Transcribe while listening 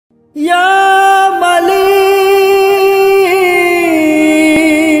ইয়া মালিক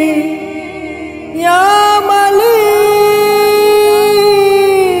ইয়া মালিক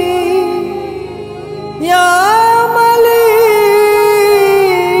ইয়া মালিক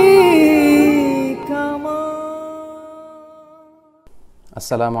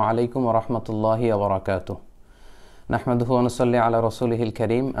আসসালামু আলাইকুম ওয়া রাহমাতুল্লাহি ওয়া বারাকাতুহু নাহমাদুহু ওয়া নুসাল্লি আলা রাসূলিহিল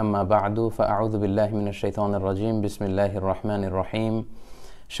কারীম আম্মা বা'দু ফাআউযু বিল্লাহি মিনাশ শাইতানির রাজীম বিসমিল্লাহির রাহমানির রাহিম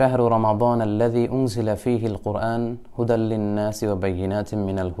শাহরু রমাদান আল্লাযী উনজিলা ফীহিল কুরআন হুদাল লিন-নাসি ওয়া বায়্যিনাতিন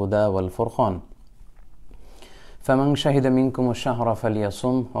মিনাল হুদা ওয়াল ফুরকান ফামান শাহিদা মিনকুমুশ শাহরা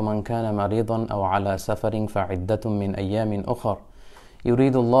ফালইয়াসুম ওয়া মান কানা মারিদান আও আলা সাফারিন ফা'iদ্দাতুম মিন আইয়ামিন উখর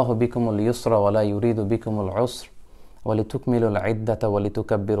ইউরিদুল্লাহু বিকুমুল ইউসরা ওয়া লা ইউরিদু বিকুমুল উসর ولتكملوا العدة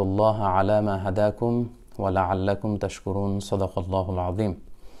ولتكبروا الله على ما هداكم ولعلكم تشكرون صدق الله العظيم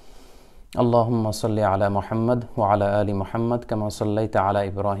اللهم صل على محمد وعلى آل محمد كما صليت على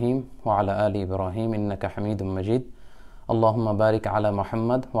إبراهيم وعلى آل إبراهيم إنك حميد مجيد اللهم بارك على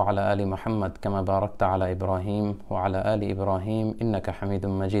محمد وعلى آل محمد كما باركت على إبراهيم وعلى آل إبراهيم إنك حميد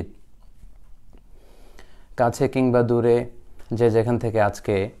مجيد কাছে কিংবা দূরে যে যেখান থেকে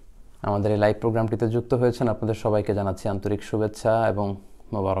আজকে আমাদের এই লাইভ প্রোগ্রামটিতে যুক্ত হয়েছেন আপনাদের সবাইকে জানাচ্ছি আন্তরিক শুভেচ্ছা এবং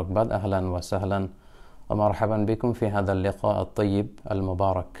মোবারকবাদ। আহলান ওয়া সাহলান ওয়া মারহাবান বিকুম ফি হাদাল লিকা আত-তাইয়িব আল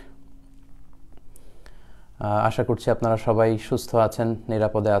মুবারক। আশা করছি আপনারা সবাই সুস্থ আছেন,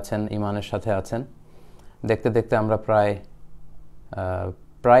 নিরাপদে আছেন, ঈমানের সাথে আছেন। দেখতে দেখতে আমরা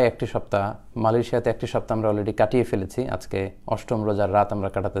প্রায় একটি সপ্তাহ, মালয়েশিয়াতে একটি সপ্তাহ আমরা অলরেডি কাটিয়ে ফেলেছি। আজকে অষ্টম রোজার রাত আমরা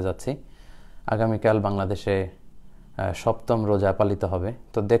কাটাতে যাচ্ছি। আগামীকাল বাংলাদেশে সপ্তম রোজা পালিত হবে।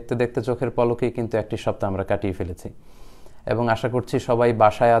 তো দেখতে দেখতে চোখের পলকেই কিন্তু একটি সপ্তাহ আমরা কাটিয়ে ফেলেছি এবং আশা করছি সবাই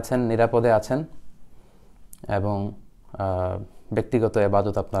বাসায় আছেন, নিরাপদে আছেন এবং ব্যক্তিগত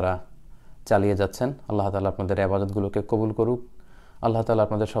ইবাদত আপনারা চালিয়ে যাচ্ছেন। আল্লাহ তাআলা আপনাদের ইবাদতগুলোকে কবুল করুক। আল্লাহ তাআলা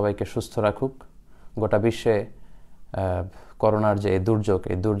আপনাদের সবাইকে সুস্থ রাখুক। গোটা বিশ্বে করোনার যে দুর্যোগ,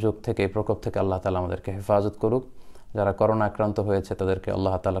 এই দুর্যোগ থেকে, এই প্রকোপ থেকে আল্লাহ তাআলা আমাদেরকে হেফাজত করুক। যারা করোনা আক্রান্ত হয়েছে তাদেরকে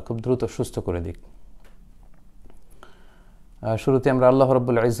আল্লাহ তাআলা খুব দ্রুত সুস্থ করে দিক। শুরুতে আমরা আল্লাহ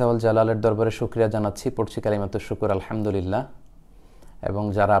রাব্বুল ইজ্জা ওয়াল জালালের দরবারে শুকরিয়া জানাচ্ছি, পড়ছি কালিমাতুশ শুকর আলহামদুলিল্লাহ। এবং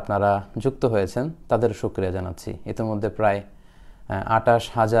যারা আপনারা যুক্ত হয়েছেন তাদের শুকরিয়া জানাচ্ছি। ইতিমধ্যে প্রায়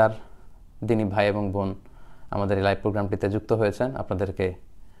 ২৮,০০০ দিনী ভাই এবং বোন আমাদের এই লাইভ প্রোগ্রামটিতে যুক্ত হয়েছেন। আপনাদেরকে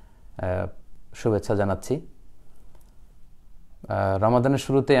শুভেচ্ছা জানাচ্ছি। রমাদানের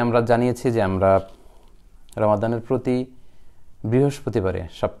শুরুতে আমরা জানিয়েছি যে আমরা রমাদানের প্রতি বৃহস্পতিবারে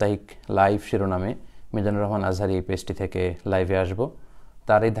সাপ্তাহিক লাইভ শিরোনামে মিজানুর রহমান আজহারি এই পেজটি থেকে লাইভে আসব।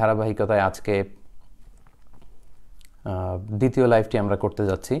 তার এই ধারাবাহিকতায় আজকে দ্বিতীয় লাইভটি আমরা করতে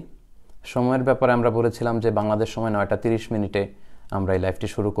যাচ্ছি। সময়ের ব্যাপারে আমরা বলেছিলাম যে বাংলাদেশ সময় ৯টা ৩০ আমরা এই লাইভটি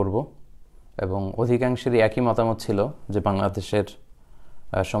শুরু করব এবং অধিকাংশেরই একই মতামত ছিল যে বাংলাদেশের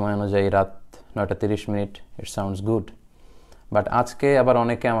সময় অনুযায়ী রাত ৯টা ৩০ ইট সাউন্ডস গুড। বাট আজকে আবার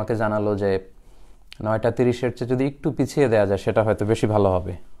অনেকে আমাকে জানালো যে ৯টা ৩০ চেয়ে যদি একটু পিছিয়ে দেওয়া যায় সেটা হয়তো বেশি ভালো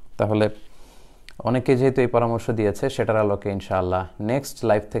হবে। তাহলে অনেকে যেহেতু এই পরামর্শ দিয়েছে, সেটার আলোকে ইনশাআল্লাহ নেক্সট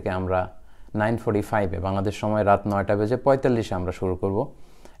লাইভ থেকে আমরা 9:45 বাংলাদেশ সময় রাত ৯টা ৪৫ আমরা শুরু করব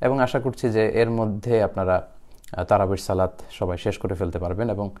এবং আশা করছি যে এর মধ্যে আপনারা তারাবির সালাত সবাই শেষ করে ফেলতে পারবেন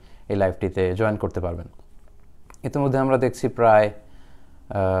এবং এই লাইভটিতে জয়েন করতে পারবেন। ইতিমধ্যে আমরা দেখছি প্রায়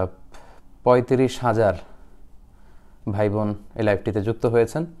 ৩৫,০০০ ভাই বোন এই লাইভটিতে যুক্ত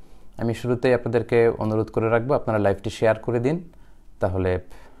হয়েছেন। আমি শুরুতেই আপনাদেরকে অনুরোধ করে রাখবো, আপনারা লাইভটি শেয়ার করে দিন, তাহলে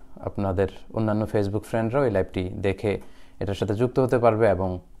আপনাদের অন্যান্য ফেসবুক ফ্রেন্ডরাও এই লাইভটি দেখে এটার সাথে যুক্ত হতে পারবে এবং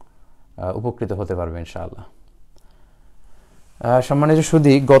উপকৃত হতে পারবে ইনশাআল্লাহ। সম্মানিত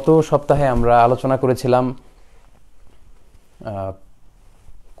সুধী, গত সপ্তাহে আমরা আলোচনা করেছিলাম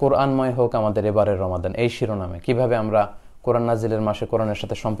কোরআনময় হোক আমাদের এবারের রমাদান, এই শিরোনামে কিভাবে আমরা কোরআন নাজিলের মাসে কোরআনের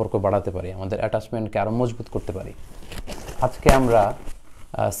সাথে সম্পর্ক বাড়াতে পারি, আমাদের অ্যাটাচমেন্টকে আরও মজবুত করতে পারি। আজকে আমরা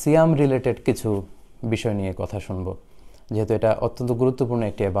সিয়াম রিলেটেড কিছু বিষয় নিয়ে কথা শুনবো, যেহেতু এটা অত্যন্ত গুরুত্বপূর্ণ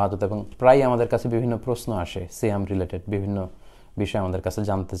একটি ইবাদত এবং প্রায় আমাদের কাছে বিভিন্ন প্রশ্ন আসে, সিয়াম রিলেটেড বিভিন্ন বিষয় আমাদের কাছে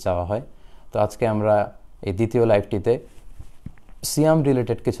জানতে চাওয়া হয়। তো আজকে আমরা এই দ্বিতীয় লাইভটিতে সিয়াম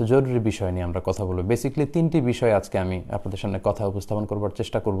রিলেটেড কিছু জরুরি বিষয় নিয়ে আমরা কথা বলবো। বেসিক্যালি 3টি বিষয় আজকে আমি আপনাদের সামনে কথা উপস্থাপন করবার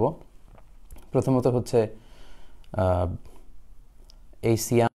চেষ্টা করব। প্রথমত হচ্ছে এই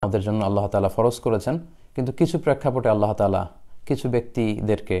সিয়াম আমাদের জন্য আল্লাহ তাআলা ফরজ করেছেন, কিন্তু কিছু প্রেক্ষাপটে আল্লাহ তাআলা কিছু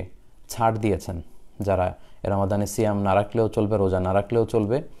ব্যক্তিদেরকে ছাড় দিয়েছেন, যারা রমাদানে সিয়াম না রাখলেও চলবে, রোজা না রাখলেও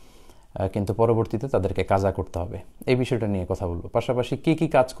চলবে, কিন্তু পরবর্তীতে তাদেরকে কাজা করতে হবে। এই বিষয়টা নিয়ে কথা বলবো। পাশাপাশি কি কি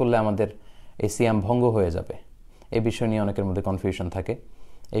কাজ করলে আমাদের এই সিয়াম ভঙ্গ হয়ে যাবে, এই বিষয় নিয়ে অনেকের মধ্যে কনফিউশন থাকে।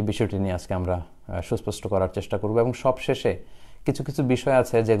 এই বিষয়টি নিয়ে আজকে আমরা সুস্পষ্ট করার চেষ্টা করব এবং সবশেষে কিছু কিছু বিষয়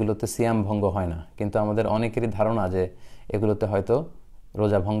আছে যেগুলোতে সিয়াম ভঙ্গ হয় না, কিন্তু আমাদের অনেকেরই ধারণা যে এগুলোতে হয়তো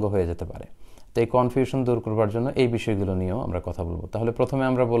রোজা ভঙ্গ হয়ে যেতে পারে। তো এই কনফিউশন দূর করবার জন্য এই বিষয়গুলো নিয়েও আমরা কথা বলবো। তাহলে প্রথমে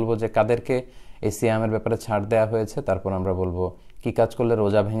আমরা বলবো যে কাদেরকে এই সিয়ামের ব্যাপারে ছাড় দেওয়া হয়েছে, তারপর আমরা বলবো কি কাজ করলে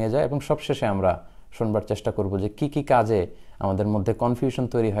রোজা ভেঙে যায়, এবং সবশেষে আমরা শুনবার চেষ্টা করব যে কি কি কাজে আমাদের মধ্যে কনফিউশন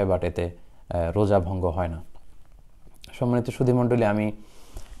তৈরি হয় বাট এতে রোজা ভঙ্গ হয় না। সম্মানিত সুধীমণ্ডলী, আমি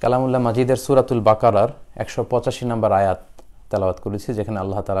কালামুল্লাহ মাজিদের সূরাতুল বাকারার 185 নম্বর আয়াত তেলাওয়াত করেছি, যেখানে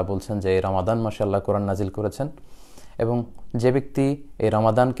আল্লাহ তাআলা বলছেন যে এই রমাদান মাসে আল্লাহ কোরআন নাজিল করেছেন এবং যে ব্যক্তি এই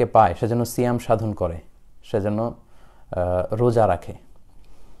রমাদানকে পায় সে যেন সিয়াম সাধন করে, সে যেন রোজা রাখে।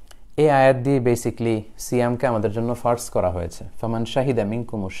 এই আয়াত দিয়ে বেসিকলি সিয়ামকে আমাদের জন্য ফার্জ করা হয়েছে। ফামান শাহিদা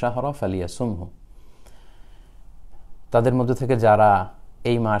মিনকুমুশ শাহরা ফালিয়াসুমহু, তাদের মধ্যে থেকে যারা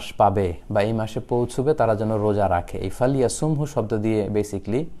এই মাস পাবে বা এই মাসে পৌঁছবে তারা যেন রোজা রাখে। এই ফালিয়াসুমহু শব্দ দিয়ে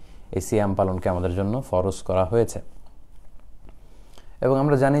বেসিকলি এই সিয়াম পালনকে আমাদের জন্য ফরজ করা হয়েছে। এবং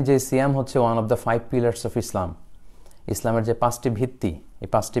আমরা জানি যে সিয়াম হচ্ছে one of the 5 pillars of Islam. ইসলামের যে 5টি ভিত্তি, এই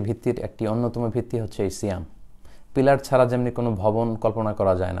 5টি ভিত্তির একটি অন্যতম ভিত্তি হচ্ছে এই সিয়াম। পিলার ছাড়া যেমনি কোনো ভবন কল্পনা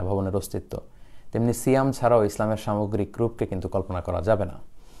করা যায় না, ভবনের অস্তিত্ব, তেমনি সিয়াম ছাড়াও ইসলামের সামগ্রিক রূপকে কিন্তু কল্পনা করা যাবে না।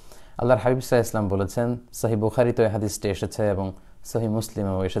 আল্লাহর হাবিব সাল্লাল্লাহু আলাইহি ওয়াসাল্লাম বলেছেন, সহিহ বুখারীতে এই হাদিসটি এসেছে এবং সহিহ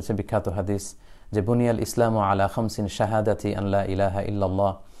মুসলিমেও এসেছে, বিখ্যাত হাদিস, যে বুনিয়াল ইসলামু আলা খামসিন শাহাদাতি আন লা ইলাহা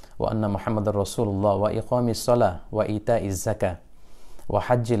ইল্লাল্লাহ ওয়া আন্না মুহাম্মাদুর রাসূলুল্লাহ ওয়া ইকামিস সালাহ ওয়া ইতাইজ যাকাহ ওয়া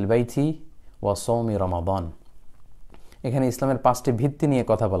হাজ্জিল বাইতি ওয়া সাওমি রমাদান। এখানে ইসলামের 5টি ভিত্তি নিয়ে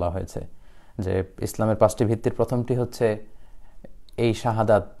কথা বলা হয়েছে, যে ইসলামের 5টি ভিত্তির প্রথমটি হচ্ছে এই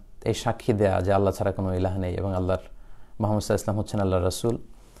শাহাদাত, এই সাক্ষী দেয়া যে আল্লাহ ছাড়া কোনো ইলাহ নেই এবং আল্লাহর মুহাম্মদ সাল্লাল্লাহু আলাইহি ওয়াসাল্লাম হচ্ছেন আল্লাহর রাসূল।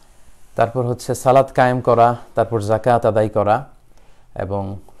 তারপর হচ্ছে সালাত কায়েম করা, তারপর যাকাত আদায় করা এবং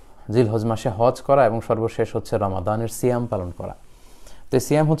জিলহজ মাসে হজ করা, এবং সর্বশেষ হচ্ছে রমাদানের সিয়াম পালন করা। তো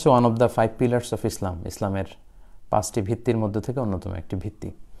সিয়াম হচ্ছে one of the 5 pillars of Islam, ইসলামের 5টি ভিত্তির মধ্যে থেকে অন্যতম একটি ভিত্তি।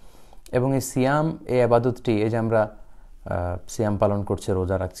 এবং এই সিয়াম, এই ইবাদতটি, এই যে আমরা সিয়াম পালন করছি,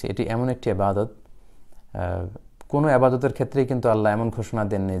 রোজা রাখছি, এটি এমন একটি ইবাদত, কোনো ইবাদতের ক্ষেত্রেই কিন্তু আল্লাহ এমন ঘোষণা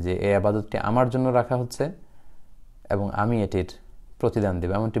দেননি যে এই ইবাদতটি আমার জন্য রাখা হচ্ছে এবং আমি এটির প্রতিদান দেব,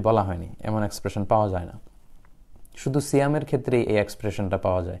 এমনটি বলা হয়নি, এমন এক্সপ্রেশন পাওয়া যায় না। শুধু সিয়ামের ক্ষেত্রেই এই এক্সপ্রেশনটা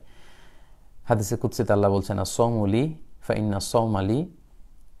পাওয়া যায়। হাদিসে কুদসিতে আল্লাহ বলছেন, আস-সাওমু লি ফাইন্না সাওমা লি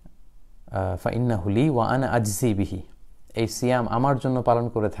ফাইন্নাহু লি ওয়া আনা আজজি বিহি, এই সিয়াম আমার জন্য পালন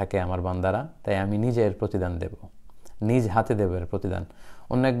করে থাকে আমার বান্দারা, তাই আমি নিজে এর প্রতিদান দেব, নিজ হাতে দেব এর প্রতিদান।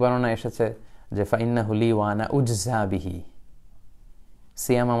 অন্য এক বর্ণনা এসেছে যে ফাইন্নাহু লি ওয়া আনা উজজা বিহি,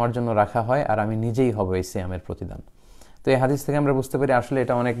 সিয়াম আমার জন্য রাখা হয় আর আমি নিজেই হব এই সিয়ামের প্রতিদান। তো এই হাদিস থেকে আমরা বুঝতে পারি আসলে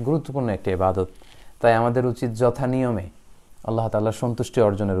এটা অনেক গুরুত্বপূর্ণ একটি ইবাদত, তাই আমাদের উচিত যথা নিয়মে আল্লাহ তাআলার সন্তুষ্টি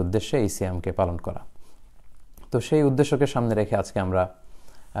অর্জনের উদ্দেশ্যে এই সিয়ামকে পালন করা। তো সেই উদ্দেশ্যকে সামনে রেখে আজকে আমরা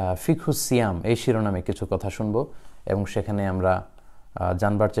ফিকহুস সিয়াম এই শিরোনামে কিছু কথা শুনব এবং সেখানে আমরা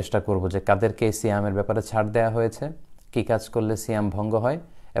জানবার চেষ্টা করব যে কাদেরকে এই সিয়ামের ব্যাপারে ছাড় দেওয়া হয়েছে, কি কাজ করলে সিয়াম ভঙ্গ হয়,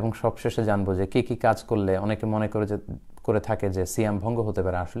 এবং সবশেষে জানবো যে কি কাজ করলে অনেকে মনে করে থাকে যে সিয়াম ভঙ্গ হতে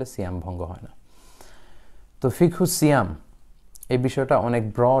পারে, আসলে সিয়াম ভঙ্গ হয় না। তো ফিকহুস সিয়াম এই বিষয়টা অনেক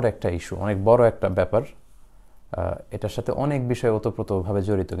ব্রড একটা ইস্যু, অনেক বড় একটা ব্যাপার, এটার সাথে অনেক বিষয় ওতপ্রোতভাবে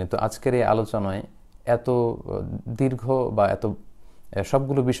জড়িত, কিন্তু আজকের এই আলোচনায় এত দীর্ঘ বা এত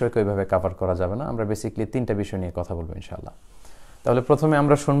সবগুলো বিষয়কে ওইভাবে কভার করা যাবে না। আমরা বেসিক্যালি 3টা বিষয় নিয়ে কথা বলবো ইনশাআল্লাহ। তাহলে প্রথমে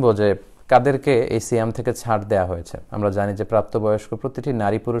আমরা শুনবো যে কাদেরকে এই সিয়াম থেকে ছাড় দেওয়া হয়েছে। আমরা জানি যে প্রাপ্তবয়স্ক প্রতিটি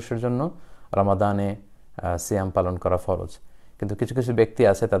নারী পুরুষের জন্য রমাদানে সিয়াম পালন করা ফরজ, কিন্তু কিছু কিছু ব্যক্তি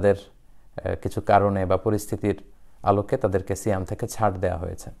আছে তাদের কিছু কারণে বা পরিস্থিতির আলোকে তাদেরকে সিয়াম থেকে ছাড় দেওয়া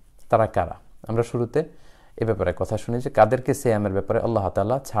হয়েছে। তারা কারা? আমরা শুরুতে এ ব্যাপারে কথা শুনি যে কাদেরকে সিয়ামের ব্যাপারে আল্লাহ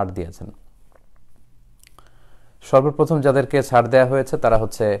তাআলা ছাড় দিয়েছেন। সর্বপ্রথম যাদেরকে ছাড় দেওয়া হয়েছে তারা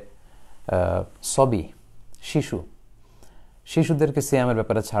হচ্ছে সবি, শিশুদেরকে সিয়ামের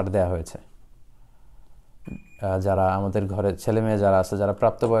ব্যাপারে ছাড় দেওয়া হয়েছে। যারা আমাদের ঘরে ছেলে মেয়ে যারা আছে, যারা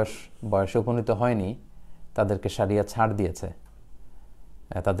বয়সে উপনীত হয়নি, তাদেরকে শারিয়া ছাড় দিয়েছে,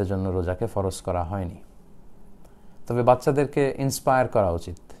 তাদের জন্য রোজাকে ফরজ করা হয়নি। তবে বাচ্চাদেরকে ইন্সপায়ার করা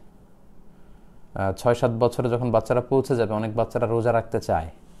উচিত। 6-7 বছরে যখন বাচ্চারা পৌঁছে যাবে, অনেক বাচ্চারা রোজা রাখতে চায়,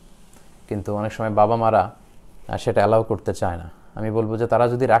 কিন্তু অনেক সময় বাবা মারা সেটা অ্যালাউ করতে চায় না। আমি বলবো যে তারা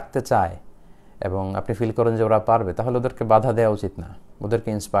যদি রাখতে চায় এবং আপনি ফিল করেন যে ওরা পারবে, তাহলে ওদেরকে বাধা দেওয়া উচিত না, ওদেরকে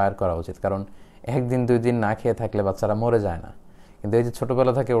ইন্সপায়ার করা উচিত। কারণ 1 দিন 2 দিন না খেয়ে থাকলে বাচ্চারা মরে যায় না, কিন্তু এই যে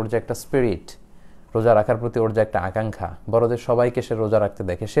ছোটোবেলা থেকে ওর যে একটা স্পিরিট, রোজা রাখার প্রতি ওর যে একটা আকাঙ্ক্ষা, বড়দের সবাইকে সে রোজা রাখতে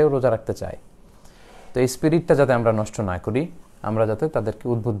দেখে, সেও রোজা রাখতে চায়। তো এই স্পিরিটটা যাতে আমরা নষ্ট না করি, আমরা যাতে তাদেরকে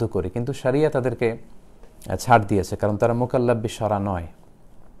উদ্বুদ্ধ করি। কিন্তু শারিয়া তাদেরকে ছাড় দিয়েছে, কারণ তারা মুকাল্লাফ বিশরা নয়,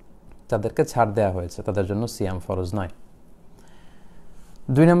 তাদেরকে ছাড় দেওয়া হয়েছে, তাদের জন্য সিয়াম ফরজ নয়।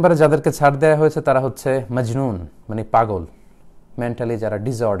 2 নম্বরে যাদেরকে ছাড় দেওয়া হয়েছে তারা হচ্ছে মজনুন, মানে পাগল, মেন্টালি যারা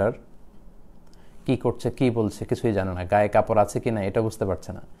ডিসঅর্ডার। কি করছে, কি বলছে কিছুই জানে না, গায়ে কাপড় আছে কি না এটা বুঝতে পারছে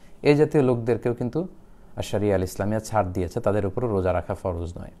না, এই জাতীয় লোকদেরকেও কিন্তু শরিয়া আল ইসলামিয়া ছাড় দিয়েছে, তাদের উপরও রোজা রাখা ফরজ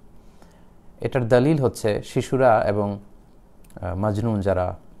নয়। এটার দলিল হচ্ছে শিশুরা এবং মাজনুন, যারা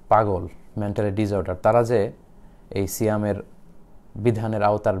পাগল, মেন্টালি ডিসঅর্ডার, তারা যে এই সিয়ামের বিধানের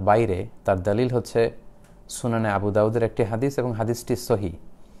আওতার বাইরে, তার দলিল হচ্ছে সুনানে আবু দাউদের একটি হাদিস, এবং হাদিসটি সহি।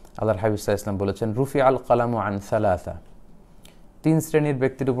 আল্লাহর হাবিব সাল্লাল্লাহু আলাইহি ওয়াসাল্লাম বলেছেন, রুফি আল কালামু আন সালাসা, 3 শ্রেণীর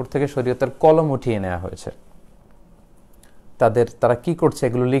ব্যক্তির উপর থেকে শরীয়তের কলম উঠিয়ে নেওয়া হয়েছে। তারা কি করছে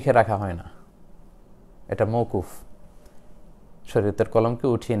এগুলো লিখে রাখা হয় না, এটা মওকুফ, শরীয়তের কলমকে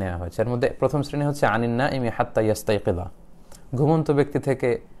উঠিয়ে নেওয়া হয়েছে। এর মধ্যে প্রথম শ্রেণী হচ্ছে আনিন নাইমি হাত্তা ইয়াস্তাইকিযা, ঘুমন্ত ব্যক্তি থেকে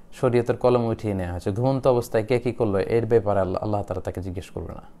শরীয়তের কলম উঠিয়ে নেওয়া হয়েছে। ঘুমন্ত অবস্থায় কে কি করলো এর ব্যাপারে আল্লাহ তাআলা তাকে জিজ্ঞেস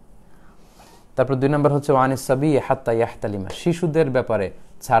করবে না। তারপর 2 নম্বর হচ্ছে ওয়ানিস সাবি হাত্তা ইয়াহতালিমা, শিশুদের ব্যাপারে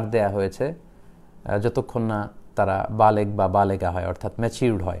ছাড় দেয়া হয়েছে যতক্ষণ না তারা বালেগ বা বালেগা হয়, অর্থাৎ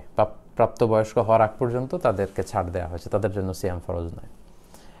ম্যাচিউরড হয়, প্রাপ্তবয়স্ক হওয়ার আগ পর্যন্ত তাদেরকে ছাড় দেওয়া হয়েছে, তাদের জন্য সিয়াম ফরজ নয়।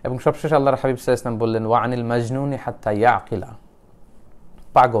 এবং সবশেষ আল্লাহর হাবিব সাল্লাল্লাহু আলাইহি ওয়াসাল্লাম বললেন, ওয়া আনিল মাজনুনি হাত্তা ইয়াকিলা,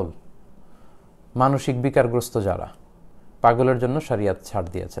 পাগল, মানসিক বিকারগ্রস্ত যারা, পাগলের জন্য শরিয়ত ছাড়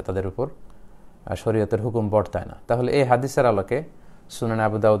দিয়েছে, তাদের উপর শরিয়তের হুকুম বর্তায় না। তাহলে এই হাদিসের আলোকে, সুনান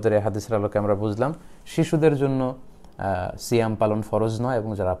আবু দাউদের এই হাদিসের আলোকে আমরা বুঝলাম শিশুদের জন্য সিয়াম পালন ফরজ নয়, এবং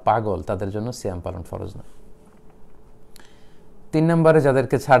যারা পাগল তাদের জন্য সিয়াম পালন ফরজ নয়। 3 নম্বরে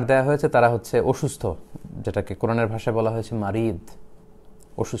যাদেরকে ছাড় দেওয়া হয়েছে তারা হচ্ছে অসুস্থ, যেটাকে কোরআনের ভাষায় বলা হয়েছে মারিদ,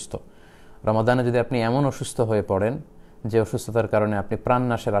 অসুস্থ। রমাদানে যদি আপনি এমন অসুস্থ হয়ে পড়েন যে অসুস্থতার কারণে আপনি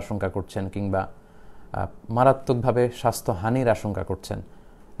প্রাণনাশের আশঙ্কা করছেন, কিংবা মারাত্মকভাবে স্বাস্থ্যহানির আশঙ্কা করছেন,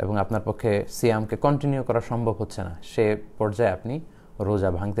 এবং আপনার পক্ষে সিয়ামকে কন্টিনিউ করা সম্ভব হচ্ছে না, সে পর্যায়ে আপনি রোজা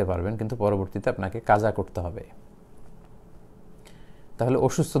ভাঙতে পারবেন, কিন্তু পরবর্তীতে আপনাকে কাজা করতে হবে। তাহলে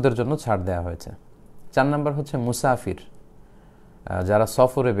অসুস্থদের জন্য ছাড় দেওয়া হয়েছে। 4 নম্বর হচ্ছে মুসাফির, যারা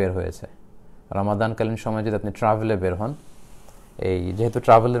সফরে বের হয়েছে। রমাদানকালীন সময় যদি আপনি ট্রাভেলে বের হন, যেহেতু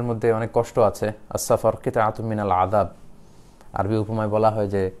ট্রাভেলের মধ্যে অনেক কষ্ট আছে, আসসাফর কিতাআতুম মিনাল আযাব, আরবি উপমায় বলা হয়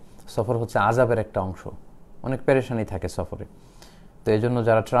যে সফর হচ্ছে আযাবের একটা অংশ, অনেক পেরেশানি থাকে সফরে। তো এই জন্য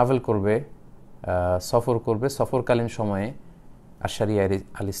যারা ট্রাভেল করবে, সফর করবে, সফরকালীন সময়ে শরিয়া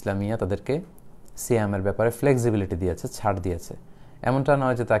আল ইসলামিয়া তাদেরকে সিয়ামের ব্যাপারে ফ্লেক্সিবিলিটি দিয়েছে, ছাড় দিয়েছে। এমনটা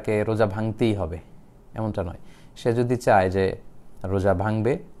নয় যে তাকে রোজা ভাঙতেই হবে, এমনটা নয়। সে যদি চায় যে রোজা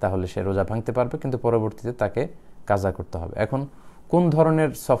ভাঙবে তাহলে সে রোজা ভাঙতে পারবে, কিন্তু পরবর্তীতে তাকে কাজা করতে হবে। এখন কোন ধরনের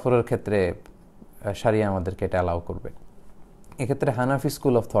সফরের ক্ষেত্রে শরিয়া আমাদেরকে এটা অ্যালাউ করবে? এক্ষেত্রে হানাফি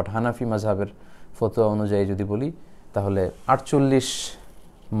স্কুল অফ থট, হানাফি মাযহাবের ফতোয়া অনুযায়ী যদি বলি, তাহলে 48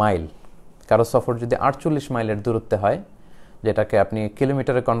 মাইল, কারো সফর যদি 48 মাইলের দূরত্বে হয়, যেটাকে আপনি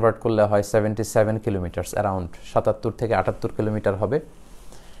কিলোমিটারে কনভার্ট করলে হয় 77 কিলোমিটার, অ্যারাউন্ড 77 থেকে 78 কিলোমিটার হবে,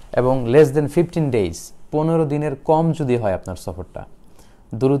 এবং লেস দেন 15 ডেজ, 15 দিনের কম যদি হয় আপনার সফরটা,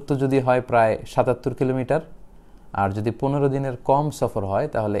 দূরত্ব যদি হয় প্রায় 77 কিলোমিটার, আর যদি 15 দিনের কম সফর হয়,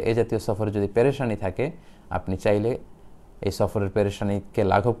 তাহলে এই জাতীয় সফরে যদি পেরেশানি থাকে, আপনি চাইলে এই সফরের পেরেশানিকে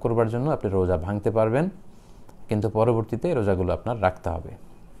লাঘব করবার জন্য আপনি রোজা ভাঙতে পারবেন, কিন্তু পরবর্তীতে রোজাগুলো আপনার রাখতে হবে।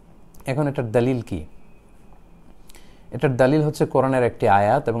 এখন এটার দলিল কি? এটার দলিল হচ্ছে কোরআনের একটি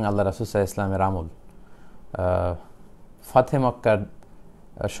আয়াত এবং আল্লাহ রাসূল সাল্লাল্লাহু আলাইহি ওয়াসাল্লামের আমল। ফাতহে মক্কার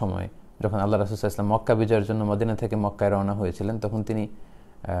সময় যখন আল্লাহ রাসূল সাল্লাল্লাহু আলাইহি ওয়াসাল্লাম মক্কা বিজয়ের জন্য মদিনা থেকে মক্কায় রওনা হয়েছিলেন, তখন তিনি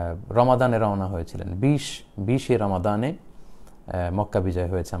রমাদানে রওনা হয়েছিলেন। 20 রমাদানে মক্কা বিজয়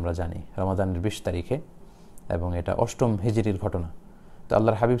হয়েছে, আমরা জানি রমাদানের 20 তারিখে, এবং এটা 8ম হিজরির ঘটনা। তো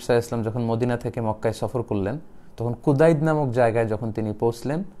আল্লাহর হাবিব সাল্লাল্লাহু আলাইহি ওয়াসাল্লাম যখন মদিনা থেকে মক্কায় সফর করলেন, তখন কুদাইদ নামক জায়গায় যখন তিনি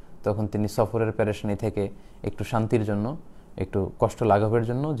পৌঁছলেন, তখন তিনি সফরের পেরেশানি থেকে একটু শান্তির জন্য, একটু কষ্ট লাঘবের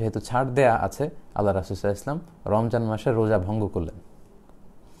জন্য, যেহেতু ছাড় দেয়া আছে, আল্লাহ রাসূল সাল্লাল্লাহু আলাইহি ওয়াসাল্লাম রমজান মাসে রোজা ভঙ্গ করলেন।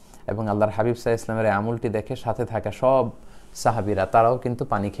 এবং আল্লাহর হাবিব সাল্লাল্লাহু আলাইহি ওয়াসাল্লামের আমলটি দেখে সাথে থাকা সব সাহাবীরা, তারাও কিন্তু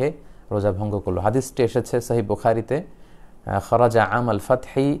পানি খেয়ে রোজা ভঙ্গ করলো। হাদিসটি এসেছে সহিহ বুখারীতে, খরাজা আমাল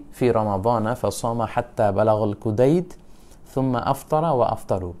ফাতহি ফি রমাদানা ফাসামা হাত্তা বালাগাল কুদাইদ সুম্মা আফতারা ওয়া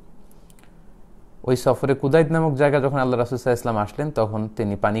আফতারু। ওই সফরে কুদাইদ নামক জায়গা যখন আল্লাহ রাসূল সাল্লাল্লাহু আলাইহি ওয়াসাল্লাম আসলেন, তখন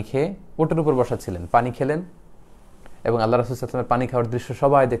তিনি পানি খেয়ে ওটের উপর বসা ছিলেন, পানি খেলেন, এবং আল্লাহ রাসূল সাল্লাল্লাহু আলাইহি ওয়াসাল্লামের পানি খাওয়ার দৃশ্য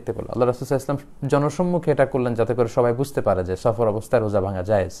সবাই দেখতে পেল। আল্লাহ রাসূল সাল্লাল্লাহু আলাইহি ওয়াসাল্লাম জনসম্মুখে এটা করলেন যাতে করে সবাই বুঝতে পারে যে সফর অবস্থায় রোজা ভাঙা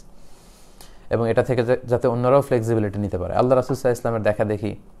জায়েজ, এবং এটা থেকে যাতে অন্যরাও ফ্লেক্সিবিলিটি নিতে পারে। আল্লাহ রাসূল সাল্লাল্লাহু আলাইহি ওয়াসাল্লামের দেখা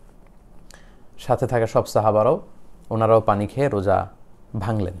দেখি সাথে থাকা সব সাহাবারাও, ওনারাও পানি খেয়ে রোজা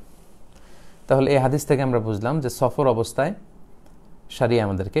ভাঙলেন। তাহলে এই হাদিস থেকে আমরা বুঝলাম যে সফর অবস্থায় শরিয়া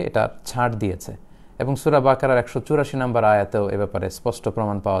আমাদেরকে এটা ছাড় দিয়েছে, এবং সূরা বাকারার 184 নম্বর আয়াতেও এ ব্যাপারে স্পষ্ট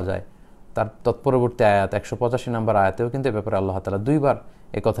প্রমাণ পাওয়া যায়। তার তৎপরবর্তী আয়াত 185 নম্বর আয়াতেও কিন্তু এ ব্যাপারে আল্লাহ তাআলা 2 বার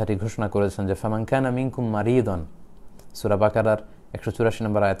এই কথাটি ঘোষণা করেছেন যে ফামান কানা মিনকুম মারিদান। সূরা বাকারার 184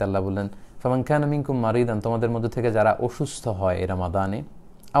 নম্বর আয়াতে আল্লাহ বললেন, ফামান কানা মিনকুম মারিদান, তোমাদের মধ্যে থেকে যারা অসুস্থ হয় এই রমাদানে,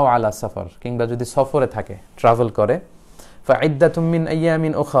 আও আলা সফর, কিংবা যদি সফরে থাকে, ট্রাভেল করে, ফাইদ্দাতুম মিন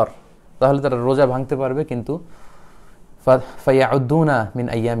আইয়ামিন উখর, তাহলে তারা রোজা ভাঙতে পারবে, কিন্তু ফায়াউদ্দুনা মিন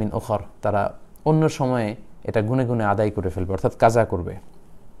আইয়ামিন উখর, তারা অন্য সময়ে এটা গুনে গুনে আদায় করে ফেলবে, অর্থাৎ কাজা করবে।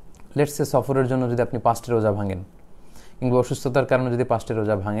 লেটস সে সফরের জন্য যদি আপনি 5টি রোজা ভাঙেন, কিংবা অসুস্থতার কারণে যদি 5টি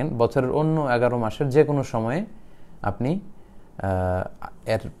রোজা ভাঙেন, বছরের অন্য 11 মাসের যে কোনো সময়ে আপনি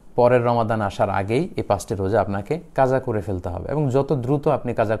এর পরের রমাদান আসার আগেই এই 5টি রোজা আপনাকে কাজা করে ফেলতে হবে, এবং যত দ্রুত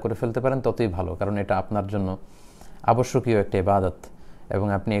আপনি কাজা করে ফেলতে পারেন ততই ভালো, কারণ এটা আপনার জন্য আবশ্যকীয় একটা ইবাদত, এবং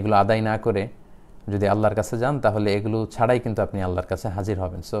আপনি এগুলো আদায় না করে যদি আল্লাহর কাছে যান তাহলে এগুলো ছাড়াই কিন্তু আপনি আল্লাহর কাছে হাজির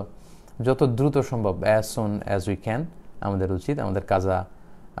হবেন। সো যত দ্রুত সম্ভব, as soon as we can, আমাদের উচিত আমাদের কাজা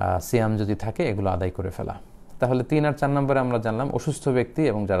সিয়াম যদি থাকে এগুলো আদায় করে ফেলা। তাহলে 3 আর 4 নম্বরে আমরা জানলাম অসুস্থ ব্যক্তি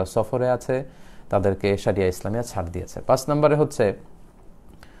এবং যারা সফরে আছে তাদেরকে শরিয়া ইসলামিয়া ছাড় দিয়েছে। 5 নম্বরে হচ্ছে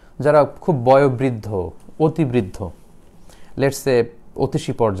যারা খুব বয়োবৃদ্ধ, অতিবৃদ্ধ, লেটসে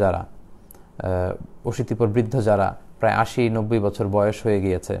অতিশিপর যারা, অশীতিপর বৃদ্ধ যারা প্রায় 80-90 বছর বয়স হয়ে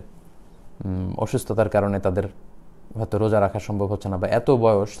গিয়েছে, অসুস্থতার কারণে তাদের হয়তো রোজা রাখা সম্ভব হচ্ছে না, বা এত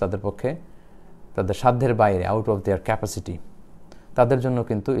বয়স তাদের পক্ষে তাদের সাধ্যের বাইরে, আউট অফ দেয়ার ক্যাপাসিটি, তাদের জন্য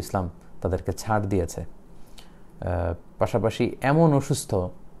কিন্তু ইসলাম তাদেরকে ছাড় দিয়েছে। পাশাপাশি এমন অসুস্থ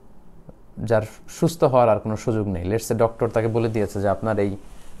যার সুস্থ হওয়ার আর কোনো সুযোগ নেই, লেটসে ডক্টর তাকে বলে দিয়েছে যে আপনার এই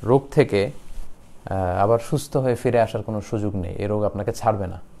রোগ থেকে আবার সুস্থ হয়ে ফিরে আসার কোনো সুযোগ নেই, এই রোগ আপনাকে ছাড়বে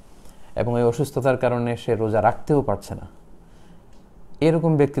না, এবং এই অসুস্থতার কারণে সে রোজা রাখতেও পারছে না,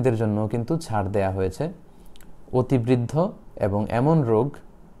 এরকম ব্যক্তিদের জন্য কিন্তু ছাড় দেয়া হয়েছে। অতিবৃদ্ধ এবং এমন রোগ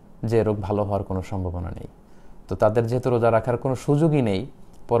যে রোগ ভালো হওয়ার কোনো সম্ভাবনা নেই, তো তাদের যেহেতু রোজা রাখার কোনো সুযোগই নেই,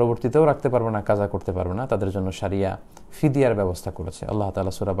 পরবর্তীতেও রাখতে পারবে না, কাজা করতে পারবে না, তাদের জন্য শারিয়া ফিদিয়ার ব্যবস্থা করেছে। আল্লাহ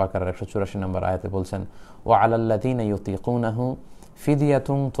তাআলা সূরা বাকারার 184 নম্বর আয়াতে বলছেন, ওয়া আলাল্লাযীনা ইউতীকুনাহু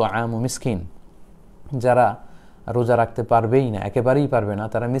ফিদিয়াতুন তুআমু মিসকিন, যারা রোজা রাখতে পারবেই না, একেবারেই পারবে না,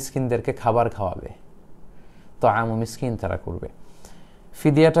 তারা মিসকিনদেরকে খাবার খাওয়াবে, তুআমু মিসকিন তারা করবে।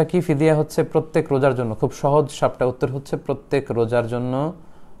 ফিদিয়াটা কি? ফিদিয়া হচ্ছে প্রত্যেক রোজার জন্য, খুব সহজ সাপটা উত্তর হচ্ছে প্রত্যেক রোজার জন্য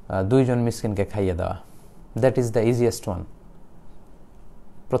 2 জন মিসকিনকে খাইয়ে দেওয়া। That is the easiest one.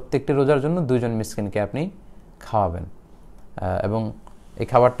 প্রত্যেকটি রোজার জন্য 2 জন মিসকিনকে আপনি খাওয়াবেন, এবং এই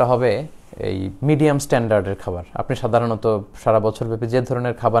খাবারটা হবে এই মিডিয়াম স্ট্যান্ডার্ডের খাবার। আপনি সাধারণত সারা বছরব্যাপী যে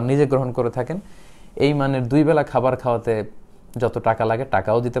ধরনের খাবার নিজে গ্রহণ করে থাকেন, এই মানের 2 বেলা খাবার খাওয়াতে যত টাকা লাগে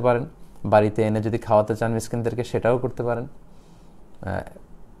টাকাও দিতে পারেন, বাড়িতে এনে যদি খাওয়াতে চান মিসকিনদেরকে সেটাও করতে পারেন।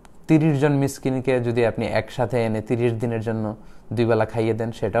 30 জন মিসকিনকে যদি আপনি একসাথে এনে 30 দিনের জন্য 2 বেলা খাইয়ে দেন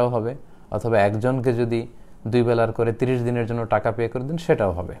সেটাও হবে, অথবা একজনকে যদি 2 বেলার করে 30 দিনের জন্য টাকা পে করে দেন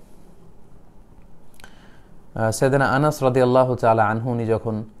সেটাও হবে। সাইয়েদনা আনাস রাদিয়াল্লাহু তাআলা আনহু, উনি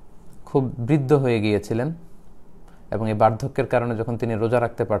যখন খুব বৃদ্ধ হয়ে গিয়েছিলেন এবং এই বার্ধক্যের কারণে যখন তিনি রোজা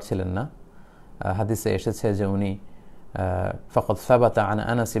রাখতে পারছিলেন না, হাদিসে এসেছে যে উনি ফাকাদ সাবাতা আন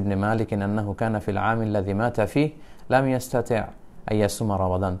আনাস ইবনে মালিক আন্নাহু কানা ফিল আমিল লাযী মাতা ফীহি লাম ইয়াস্তাতি আইয়াসুমা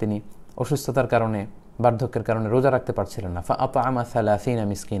রমাদান, তিনি অসুস্থতার কারণে, বার্ধক্যের কারণে রোজা রাখতে পারছিলেন না। ফাআতা'আমা 30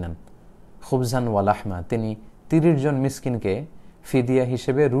 মিসকিনান খুবজান ওয়া লাহমা, তিনি 30 জন মিসকিনকে ফিদিয়া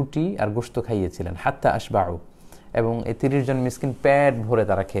হিসেবে রুটি আর গোশত খাইয়েছিলেন, হাত্তা আশবাউ, এবং এই 30 জন মিসকিন পেট ভরে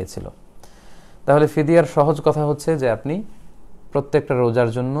তারা খেয়েছিল। তাহলে ফিদিয়ার সহজ কথা হচ্ছে যে আপনি প্রত্যেকটা রোজার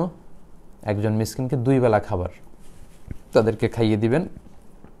জন্য একজন মিসকিনকে 2 বেলা খাবার তাদেরকে খাইয়ে দিবেন,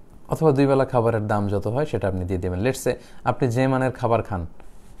 অথবা 2 বেলা খাবারের দাম যত হয় সেটা আপনি দিয়ে দেবেন। লেটসে আপনি যে মানের খাবার খান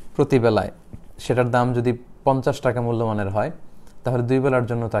প্রতি বেলায়, সেটার দাম যদি 50 টাকা মূল্যমানের হয়, তাহলে 2 বেলার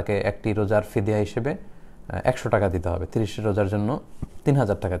জন্য তাকে একটি রোজার ফিদিয়া হিসেবে 100 টাকা দিতে হবে, 30 রোজার জন্য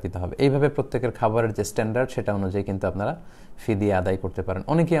 3000 টাকা দিতে হবে। এইভাবে প্রত্যেকের খাবারের যে স্ট্যান্ডার্ড সেটা অনুযায়ী কিন্তু আপনারা ফিদিয়া আদায় করতে পারেন।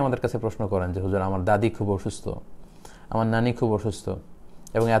 অনেকেই আমাদের কাছে প্রশ্ন করেন যে হুজুর, আমার দাদি খুব অসুস্থ, আমার নানি খুব অসুস্থ,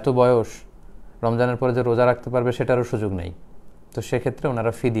 এবং এত বয়স, রমজানের পরে যে রোজা রাখতে পারবে সেটারও সুযোগ নেই, তো সেক্ষেত্রে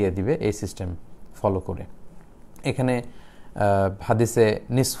ওনারা ফিদিয়া দিবে এই সিস্টেম ফলো করে। এখানে হাদিসে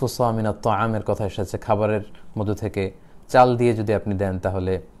নিসফু সামিনাত তাআমের কথা এসেছে, খাবারের মধ্য থেকে চাল দিয়ে যদি আপনি দেন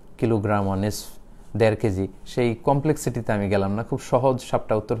তাহলে কিলোগ্রাম ও নিসফ 1.5 কেজি। সেই কমপ্লেক্সিটিতে আমি গেলাম না, খুব সহজ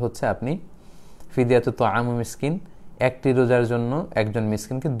সাপটা উত্তর হচ্ছে আপনি ফিদিয়াতুত তাআমু মিসকিন, একটি রোজার জন্য একজন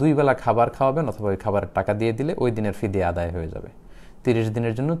মিসকিনকে 2 বেলা খাবার খাওয়াবেন, অথবা ওই খাবারের টাকা দিয়ে দিলে ওই দিনের ফিদিয়া আদায় হয়ে যাবে। 30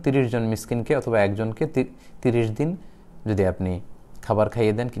 দিনের জন্য 30 জন মিসকিনকে অথবা একজনকে 30 দিন যদি আপনি খাবার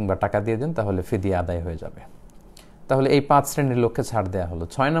খাইয়ে দেন কিংবা টাকা দিয়ে দেন তাহলে ফিদিয়া আদায় হয়ে যাবে। তাহলে এই 5 শ্রেণীর লোককে ছাড় দেওয়া হলো।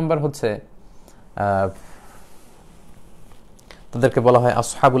 6 নম্বর হচ্ছে তাদেরকে বলা হয়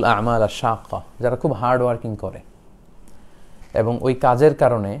আসহাবুল আমাল আশ-শাক্কা, যারা খুব হার্ড ওয়ার্কিং করে এবং ওই কাজের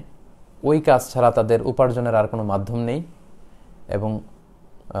কারণে ওই কাজ ছাড়া তাদের উপার্জনের আর কোনো মাধ্যম নেই, এবং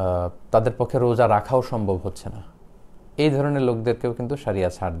তাদের পক্ষে রোজা রাখাও সম্ভব হচ্ছে না। এই ধরনের লোকদেরকেও কিন্তু শরিয়া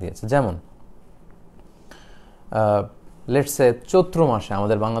ছাড় দিয়েছে। যেমন লেটস সে চৈত্র মাসে,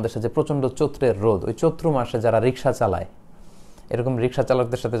 আমাদের বাংলাদেশে যে প্রচণ্ড চৈত্রের রোদ, ওই চৈত্র মাসে যারা রিক্সা চালায়, এরকম রিক্সা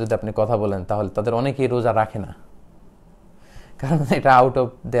চালকদের সাথে যদি আপনি কথা বলেন তাহলে তাদের অনেকেই রোজা রাখে না, কারণ এটা আউট অফ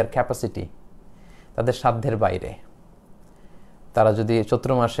দেয়ার ক্যাপাসিটি, তাদের সাধ্যের বাইরে। তারা যদি চৈত্র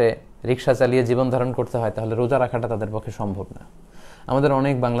মাসে রিক্সা চালিয়ে জীবন ধারণ করতে হয় তাহলে রোজা রাখাটা তাদের পক্ষে সম্ভব না। আমাদের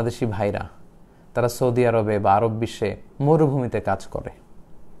অনেক বাংলাদেশি ভাইরা তারা সৌদি আরবে বা আরব বিশ্বে মরুভূমিতে কাজ করে,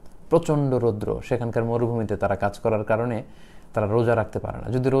 প্রচণ্ড রৌদ্র, সেখানকার মরুভূমিতে তারা কাজ করার কারণে তারা রোজা রাখতে পারে না।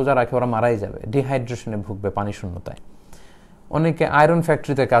 যদি রোজা রাখে ওরা মারাই যাবে, ডিহাইড্রেশনে ভুগবে, পানি শূন্যতায়। অনেকে আয়রন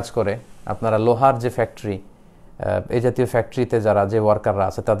ফ্যাক্টরিতে কাজ করে, আপনারা লোহার যে ফ্যাক্টরি, এই জাতীয় ফ্যাক্টরিতে যারা যে ওয়ার্কাররা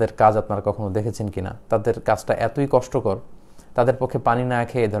আছে তাদের কাজ আপনারা কখনো দেখেছেন কিনা? তাদের কাজটা এতই কষ্টকর, তাদের পক্ষে পানি না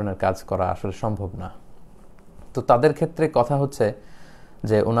খেয়ে এই ধরনের কাজ করা আসলে সম্ভব না। তো তাদের ক্ষেত্রে কথা হচ্ছে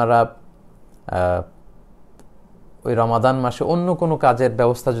যে ওনারা ওই রমাদান মাসে অন্য কোনো কাজের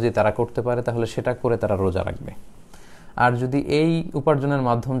ব্যবস্থা যদি তারা করতে পারে তাহলে সেটা করে তারা রোজা রাখবে। আর যদি এই উপার্জনের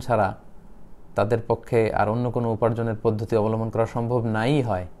মাধ্যম ছাড়া তাদের পক্ষে আর অন্য কোনো উপার্জনের পদ্ধতি অবলম্বন করা সম্ভব নাই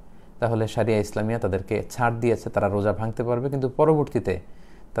হয়, তাহলে শারিয়া ইসলামিয়া তাদেরকে ছাড় দিয়েছে, তারা রোজা ভাঙতে পারবে, কিন্তু পরবর্তীতে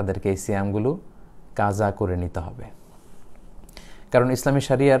তাদেরকে এই সিয়ামগুলো কাজা করে নিতে হবে। কারণ ইসলামী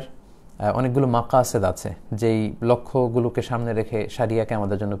শারিয়ার অনেকগুলো মাকাসেদ আছে, যেই লক্ষ্যগুলোকে সামনে রেখে শারিয়াকে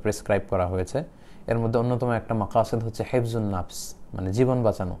আমাদের জন্য প্রেসক্রাইব করা হয়েছে। এর মধ্যে অন্যতম একটা মাকাসেদ হচ্ছে হেফজুন নাফস, মানে জীবন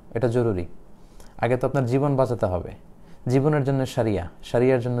বাঁচানো। এটা জরুরি। আগে তো আপনার জীবন বাঁচাতে হবে, জীবনের জন্য শারিয়া,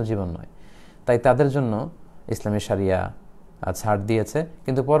 শারিয়ার জন্য জীবন নয়। তাই তাদের জন্য ইসলামী শারিয়া ছাড় দিয়েছে,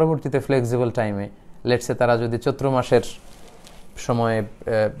 কিন্তু পরবর্তীতে ফ্লেক্সিবল টাইমে, লেটসে তারা যদি চৈত্র মাসের সময়ে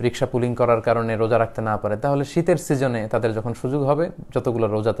রিক্সা পুলিং করার কারণে রোজা রাখতে না পারে, তাহলে শীতের সিজনে তাদের যখন সুযোগ হবে যতগুলো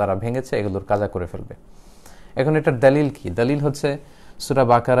রোজা তারা ভেঙেছে এগুলোর কাজা করে ফেলবে। এখন এটার দলিল কি? দলিল হচ্ছে সূরা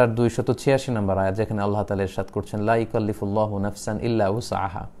বাকারার 286 নম্বর আয়াত, যেখানে আল্লাহ তাআলা ইরশাদ করছেন, লা ইকাল্লিফুল্লাহু নাফসান ইল্লা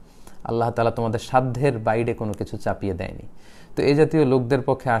উসআহা। আল্লাহ তাআলা তোমাদের সাধ্যের বাইরে কোনো কিছু চাপিয়ে দেয়নি। তো এই জাতীয় লোকদের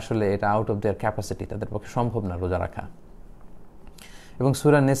পক্ষে আসলে এটা আউট অফ দেয়ার ক্যাপাসিটি, তাদের পক্ষে সম্ভব না রোজা রাখা। এবং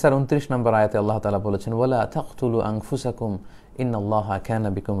সূরা নিসার 29 নম্বর আয়াতে আল্লাহ তাআলা বলেছেন, ওয়ালা তাকতুলু আনফুসাকুম ইন্নাল্লাহা কানা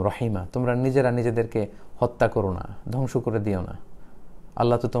বিকুম রহিমা। তোমরা নিজেরা নিজেদেরকে হত্যা করো না, ধ্বংস করে দিও না,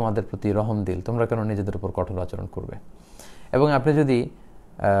 আল্লাহ তো তোমাদের প্রতি রহম দিল, তোমরা কেন নিজেদের উপর কঠোর আচরণ করবে। এবং আপনি যদি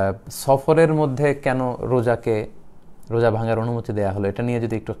সফরের মধ্যে কেন রোজা ভাঙার অনুমতি দেওয়া হলো এটা নিয়ে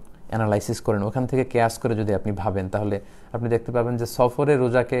যদি একটু অ্যানালাইসিস করেন, ওখান থেকে কেয়াস করে যদি আপনি ভাবেন, তাহলে আপনি দেখতে পাবেন যে সফরে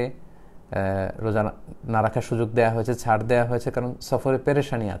রোজা না রাখার সুযোগ দেওয়া হয়েছে, ছাড় দেওয়া হয়েছে, কারণ সফরে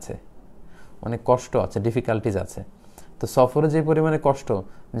পেরেশানি আছে, অনেক কষ্ট আছে, ডিফিকাল্টিজ আছে। তো সফরে যে পরিমাণে কষ্ট,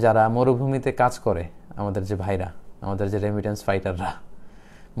 যারা মরুভূমিতে কাজ করে, আমাদের যে ভাইরা, আমাদের যে রেমিটেন্স ফাইটাররা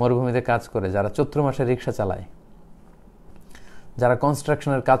মরুভূমিতে কাজ করে, যারা চৈত্র মাসে রিক্সা চালায়, যারা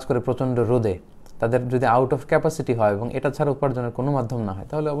কনস্ট্রাকশনের কাজ করে প্রচণ্ড রোদে, তাদের যদি আউট অফ ক্যাপাসিটি হয় এবং এটা ছাড়া উপার্জনের কোনো মাধ্যম না হয়,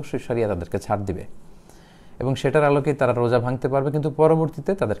 তাহলে অবশ্যই শরিয়া তাদেরকে ছাড় দিবে এবং সেটার আলোকেই তারা রোজা ভাঙতে পারবে, কিন্তু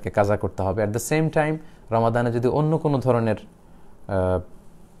পরবর্তীতে তাদেরকে কাজা করতে হবে। অ্যাট দ্য সেম টাইম রমাদানে যদি অন্য কোনো ধরনের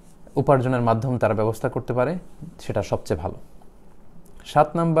উপার্জনের মাধ্যম তারা ব্যবস্থা করতে পারে, সেটা সবচেয়ে ভালো। 7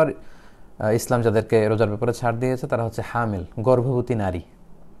 নম্বর ইসলাম যাদেরকে রোজার ব্যাপারে ছাড় দিয়েছে তারা হচ্ছে হামিল, গর্ভবতী নারী,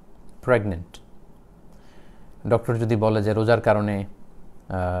 প্রেগনেন্ট। ডক্টর যদি বলে যে রোজার কারণে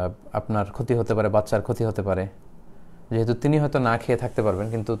আপনার ক্ষতি হতে পারে, বাচ্চার ক্ষতি হতে পারে, যেহেতু তিনি হয়তো না খেয়ে থাকতে পারবেন,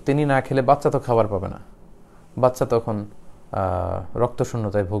 কিন্তু তিনি না খেলে বাচ্চা তো খাবার পাবে না, বাচ্চা তখন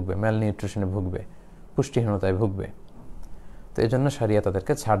রক্তশূন্যতায় ভুগবে, ম্যালনিউট্রিশনে ভুগবে, পুষ্টিহীনতায় ভুগবে। তো এই জন্য শারিয়া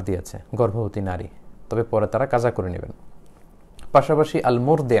তাদেরকে ছাড় দিয়েছে, গর্ভবতী নারী, তবে পরে তারা কাজা করে নেবেন। পাশাপাশি আল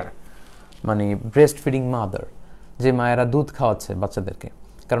মুরদিয়া, মানে ব্রেস্ট ফিডিং মাদার, যে মায়েরা দুধ খাওয়াচ্ছে বাচ্চাদেরকে,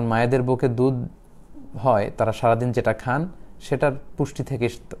 কারণ মায়েদের বুকে দুধ হয়, তারা সারাদিন যেটা খান সেটার পুষ্টি থেকে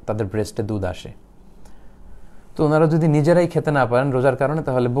তাদের ব্রেস্টে দুধ আসে। তো ওনারা যদি নিজেরাই খেতে না পারেন রোজার কারণে,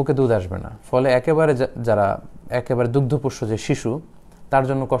 তাহলে বুকে দুধ আসবে না, ফলে যারা একেবারে দুগ্ধপোষ্য যে শিশু, তার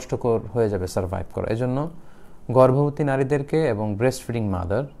জন্য কষ্টকর হয়ে যাবে সার্ভাইভ করা। এই জন্য গর্ভবতী নারীদেরকে এবং ব্রেস্ট ফিডিং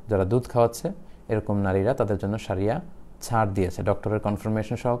মাদার, যারা দুধ খাওয়াচ্ছে, এরকম নারীরা, তাদের জন্য শারিয়া ছাড় দিয়েছে। ডক্টরের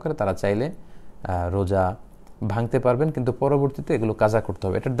কনফার্মেশন সহকারে তারা চাইলে রোজা ভাঙতে পারবেন, কিন্তু পরবর্তীতে এগুলো কাজা করতে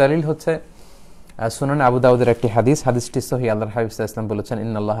হবে। এটার দলিল হচ্ছে সুনান আবু দাউদের একটি হাদিসটি সহিহ। আল্লাহর হাবিব সাল্লাল্লাহু আলাইহি ওয়াসাল্লাম বলেছেন,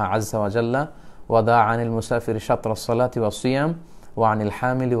 ইন্নাল্লাহা আযজা ওয়া জাল্লা ওয়াদা আনিল মুসাফির শাতরাস সালাতি ওয়াস সিয়াম ওয়া আনিল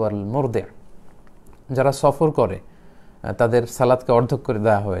হামিলি ওয়াল মুরদি'। যারা সফর করে তাদের সালাতকে অর্ধেক করে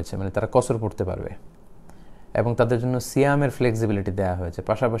দেওয়া হয়েছে, মানে তারা কসর পড়তে পারবে, এবং তাদের জন্য সিয়ামের ফ্লেক্সিবিলিটি দেওয়া হয়েছে।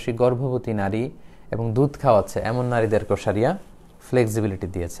 পাশাপাশি গর্ভবতী নারী এবং দুধ খাওয়াচ্ছে এমন নারীদেরকে শারিয়া ফ্লেক্সিবিলিটি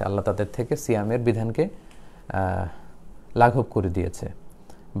দিয়েছে। আল্লাহ তাদের থেকে সিয়ামের বিধানকে লাঘব করে দিয়েছে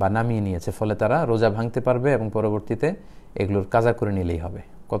বা নামিয়ে নিয়েছে, ফলে তারা রোজা ভাঙতে পারবে এবং পরবর্তীতে এগুলোর কাজা করে নিলেই হবে।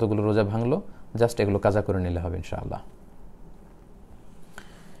 কতগুলো রোজা ভাঙলো, জাস্ট এগুলো কাজা করে নিলে হবে ইনশাআল্লাহ।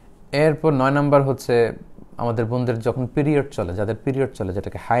 এরপর 9 নম্বর হচ্ছে আমাদের বোনদের যখন পিরিয়ড চলে, যাদের পিরিয়ড চলে,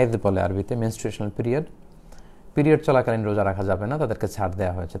 যেটাকে হায়েদ বলে আরবিতে, মেনস্ট্রুয়েশনাল পিরিয়ড চলাকালীন রোজা রাখা যাবে না, তাদেরকে ছাড়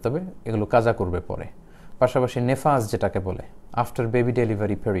দেওয়া হয়েছে, তবে এগুলো কাজা করবে পরে। পাশাপাশি নেফাজ যেটাকে বলে, আফটার বেবি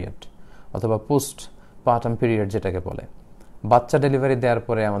ডেলিভারি পিরিয়ড অথবা পোস্ট পার্টাম পিরিয়ড যেটাকে বলে, বাচ্চা ডেলিভারি দেওয়ার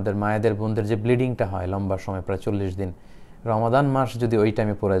পরে আমাদের মায়েদের বোনদের যে ব্লিডিংটা হয় লম্বা সময়, প্রায় 40 দিন, রমাদান মাস যদি ওই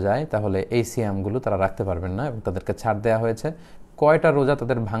টাইমে পড়ে যায় তাহলে এই সিয়ামগুলো তারা রাখতে পারবেন না এবং তাদেরকে ছাড় দেওয়া হয়েছে। কয়টা রোজা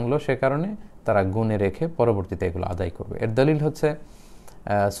তাদের ভাঙলো সে কারণে তারা গুনে রেখে পরবর্তীতে এগুলো আদায় করবে। এর দলিল হচ্ছে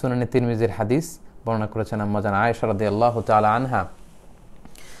সুনানে তিরমিজির হাদিস, বর্ণনা করেছেন আম্মা জান আয়েশা রাদিয়াল্লাহু তাআলা আনহা।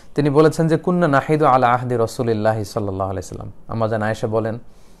 তিনি বলেছেন যে কুন্না নাহিদু আলা আহদি রাসূলিল্লাহি সাল্লাল্লাহু আলাইহি সাল্লাম। আম্মা জান আয়েশা বলেন,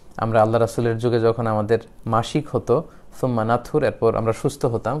 আমরা আল্লাহ রাসূলের যুগে যখন আমাদের মাসিক হতো, সুম্মা নাথুর, এরপর আমরা সুস্থ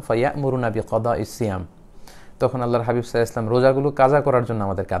হতাম, ফায়ামুরুনা বিকাদাইস সিয়াম, তখন আল্লাহর হাবিব সাল্লাল্লাহু আলাইহি ওয়াসাল্লাম রোজাগুলো কাজা করার জন্য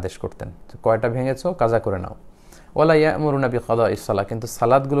আমাদেরকে আদেশ করতেন, কয়টা ভেঙেছো কাজা করে নাও। ওয়ালা ইয়ামুরুনা বিকাদাইস সালাহ, কিন্তু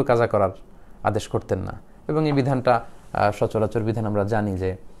সালাতগুলো কাজা করার আদেশ করতেন না। এবং এই বিধানটা সচরাচর বিধান আমরা জানি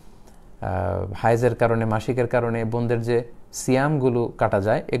যে হায়েজের কারণে, মাসিকের কারণে বোনদের যে সিয়ামগুলো কাটা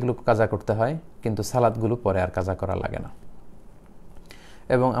যায় এগুলো কাজা করতে হয়, কিন্তু সালাতগুলো পরে আর কাজা করা লাগে না।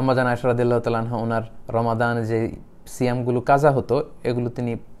 এবং আম্মা জান আয়েশা রাদিয়াল্লাহু তাআলা আনহা ওনার রমাদান যে সিয়ামগুলো কাজা হতো এগুলো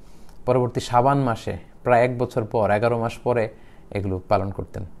তিনি পরবর্তী শাবান মাসে প্রায় 1 বছর পর, 11 মাস পরে এগুলো পালন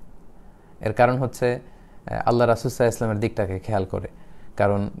করতেন। এর কারণ হচ্ছে আল্লাহ রাসূল সাল্লাল্লাহু আলাইহি ওয়াসাল্লামের দিকটাকে খেয়াল করে,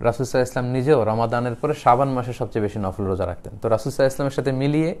 কারণ রাসূল সাল্লাল্লাহু আলাইহি ওয়াসাল্লাম নিজেও রমাদানের পরে শাবান মাসে সবচেয়ে বেশি নফল রোজা রাখতেন। তো রাসূল সাল্লাল্লাহু আলাইহি ওয়াসাল্লামের সাথে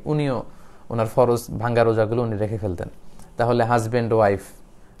মিলিয়ে উনিও ওনার ফরজ ভাঙ্গা রোজাগুলো উনি রেখে ফেলতেন। তাহলে হাজব্যান্ড ওয়াইফ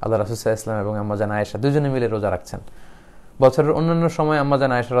আল্লাহ রাসূল সাল্লাল্লাহু আলাইহি ওয়াসাল্লাম এবং আম্মা জান আয়েশা দুজনে মিলে রোজা রাখছেন। বছরের অন্যান্য সময় আম্মা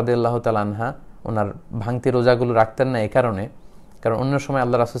জান আয়েশা রাদিয়াল্লাহু তাআলা আনহা ওনার ভাঙতি রোজাগুলো রাখতেন না, এই কারণে, কারণ অন্য সময়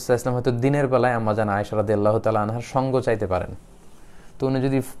আল্লাহ রাসূল সাল্লাল্লাহু আলাইহি ওয়াসাল্লাম হয়তো দিনের বেলায় আম্মা জান আয়েশা রাদিয়াল্লাহু তাআলা আনহার সঙ্গ চাইতে পারেন, তো উনি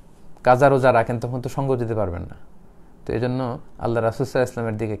যদি কাজা রোজা রাখেন তখন তো সঙ্গ দিতে পারবেন না। তো এই জন্য আল্লাহ রাসূল সাল্লাল্লাহু আলাইহি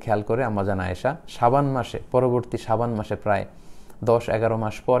ওয়াসাল্লামের দিকে খেয়াল করে আম্মা জান আয়েশা শাবান মাসে, পরবর্তী শাবান মাসে প্রায় 10-11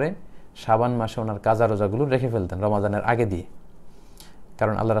 মাস পরে শাবান মাসে ওনার কাজা রোজাগুলো রেখে ফেলতেন রমাদানের আগে দিয়ে,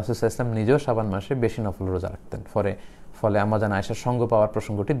 কারণ আল্লাহ রাসূল সাল্লাল্লাহু আলাইহি ওয়াসাল্লাম নিজেও শাবান মাসে বেশি নফল রোজা রাখতেন। ফলে আম্মা জান আয়েশার সঙ্গ পাওয়ার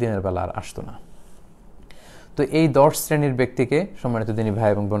প্রসঙ্গটি দিনের বেলা আর আসতো না। তো এই 10 শ্রেণীর ব্যক্তিকে, সম্মানিত দিনী ভাই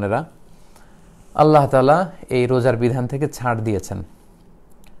এবং বোনেরা, আল্লাহ তাআলা এই রোজার বিধান থেকে ছাড় দিয়েছেন।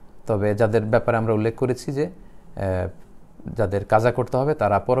 তবে যাদের ব্যাপারে আমরা উল্লেখ করেছি যে যাদের কাজা করতে হবে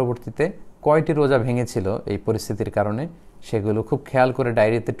তারা পরবর্তীতে কয়টি রোজা ভেঙেছিল এই পরিস্থিতির কারণে সেগুলো খুব খেয়াল করে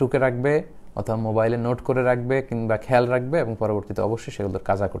ডায়েরিতে টুকে রাখবে অথবা মোবাইলে নোট করে রাখবে কিংবা খেয়াল রাখবে এবং পরবর্তীতে অবশ্যই সেগুলোর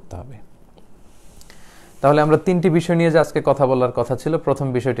কাজা করতে হবে। তাহলে আমরা 3টি বিষয় নিয়ে যে আজকে কথা বলার কথা ছিল, প্রথম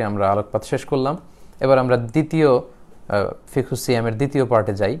বিষয়টি আমরা আলোকপাত শেষ করলাম। এবার আমরা দ্বিতীয় ফিকহু সিয়ামের দ্বিতীয়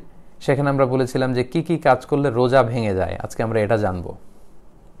পার্টে যাই। সেখানে আমরা বলেছিলাম যে কি কি কাজ করলে রোজা ভেঙে যায়, আজকে আমরা এটা জানবো।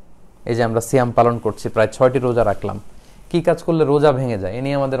 এই যে আমরা সিয়াম পালন করছি, প্রায় 6টি রোজা রাখলাম, কি কাজ করলে রোজা ভেঙে যায় এ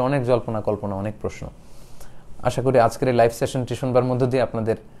নিয়ে আমাদের অনেক জল্পনা কল্পনা, অনেক প্রশ্ন। আশা করি আজকের এই লাইভ সেশনটি শুনবার মধ্য দিয়ে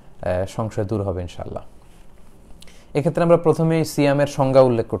আপনাদের সংশয় দূর হবে ইনশাআল্লাহ। এক্ষেত্রে আমরা প্রথমেই সিয়ামের সংজ্ঞা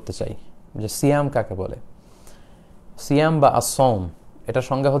উল্লেখ করতে চাই যে সিয়াম কাকে বলে। সিয়াম বা আসওম, এটা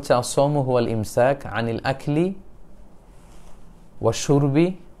সংজ্ঞা হচ্ছে আসওমু হুয়াল ইমসাক আনিল আকলি ওয়া শুরবি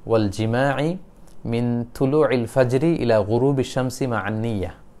ওয়াল জিমাই মিন তুলুইল ফাজরি ইলা গুরুবিশ শামসি মা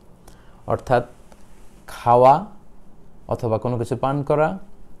আন-নিয়্যাহ, অর্থাৎ খাওয়া অথবা কোনো কিছু পান করা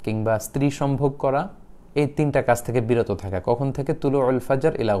কিংবা স্ত্রী সম্ভোগ করা, এই 3টা কাজ থেকে বিরত থাকা। কখন থেকে? তুলুউল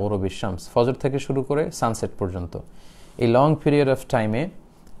ফাজর ইলা গুরুবিশ শামস, ফজর থেকে শুরু করে সানসেট পর্যন্ত। এই লং পিরিয়ড অফ টাইমে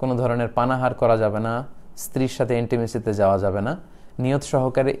কোনো ধরনের পানাহার করা যাবে না, স্ত্রীর সাথে ইন্টিমেসিতে যাওয়া যাবে না। নিয়ত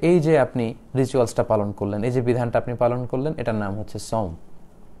সহকারে এই যে আপনি রিচুয়ালসটা পালন করলেন, এই যে বিধানটা আপনি পালন করলেন, এটার নাম হচ্ছে সওম।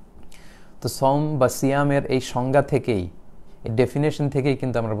 তো সওম বা সিয়ামের এই সংজ্ঞা থেকেই, এই ডেফিনেশন থেকেই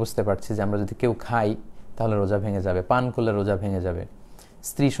কিন্তু আমরা বুঝতে পারছি যে আমরা যদি কেউ খাই তাহলে রোজা ভেঙে যাবে, পান করলে রোজা ভেঙে যাবে,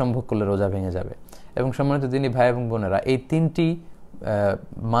 স্ত্রী সম্ভোগ করলে রোজা ভেঙে যাবে। এবং সম্মানিত দিনী ভাই এবং বোনেরা, এই 3টি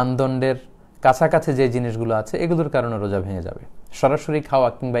মানদণ্ডের কাছাকাছি যে জিনিসগুলো আছে এগুলোর কারণে রোজা ভেঙে যাবে। সরাসরি খাওয়া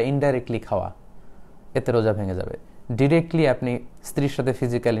কিংবা ইনডাইরেক্টলি খাওয়া, এতে রোজা ভেঙে যাবে। ডিরেক্টলি আপনি স্ত্রীর সাথে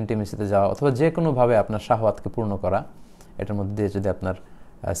ফিজিক্যাল ইন্টিমেসিতে যাওয়া অথবা যে কোনোভাবে আপনার শাহওয়াতকে পূর্ণ করা, এটার মধ্যে দিয়ে যদি আপনার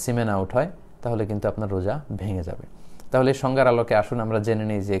সিমেন আউট হয় তাহলে কিন্তু আপনার রোজা ভেঙে যাবে। তাহলে এই সংজ্ঞার আলোকে আসুন আমরা জেনে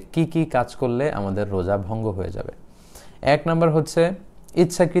নিই যে কি কি কাজ করলে আমাদের রোজা ভঙ্গ হয়ে যাবে। 1 নম্বর হচ্ছে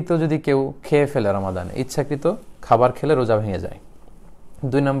ইচ্ছাকৃত যদি কেউ খেয়ে ফেলে রমাদানে, ইচ্ছাকৃত খাবার খেলে রোজা ভেঙে যায়।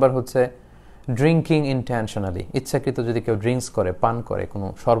 2 নম্বর হচ্ছে ড্রিঙ্কিং ইনটেনশনালি, ইচ্ছাকৃত যদি কেউ ড্রিঙ্কস করে, পান করে, কোনো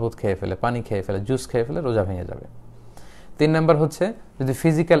শরবত খেয়ে ফেলে, পানি খেয়ে ফেলে, জুস খেয়ে ফেলে, রোজা ভেঙে যাবে। 3 নম্বর হচ্ছে যদি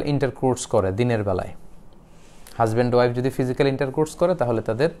ফিজিক্যাল ইন্টারকোর্স করে দিনের বেলায়, হাজব্যান্ড ওয়াইফ যদি ফিজিক্যাল ইন্টারকোর্স করে তাহলে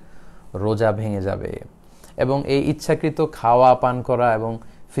তাদের রোজা ভেঙে যাবে। এবং এই ইচ্ছাকৃত খাওয়া, পান করা এবং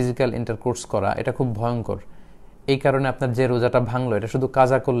ফিজিক্যাল ইন্টারকোর্স করা এটা খুব ভয়ঙ্কর। এই কারণে আপনার যে রোজাটা ভাঙলো এটা শুধু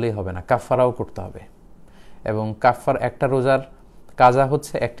কাজা করলেই হবে না, কাফারাও করতে হবে। এবং কাফার একটা রোজার কাজা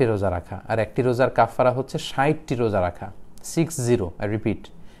হচ্ছে একটি রোজা রাখা, আর একটি রোজার কাফারা হচ্ছে 60টি রোজা রাখা। 60, আই রিপিট,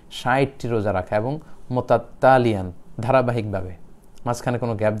 60টি রোজা রাখা এবং মোতাতালিয়ান, ধারাবাহিকভাবে, মাঝখানে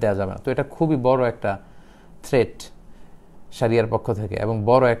কোনো গ্যাপ দেওয়া যাবে না। তো এটা খুবই বড় একটা থ্রেট শরিয়ার পক্ষ থেকে এবং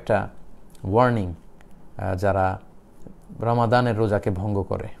বড় একটা ওয়ার্নিং যারা রমাদানের রোজাকে ভঙ্গ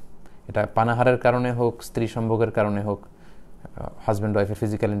করে। এটা পানাহারের কারণে হোক, স্ত্রী সম্ভোগের কারণে হোক, হাজব্যান্ড ওয়াইফের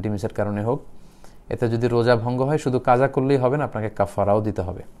ফিজিক্যাল ইন্টিমেসির কারণে হোক, এতে যদি রোজা ভঙ্গ হয় শুধু কাজা করলেই হবে না, আপনাকে কাফারাও দিতে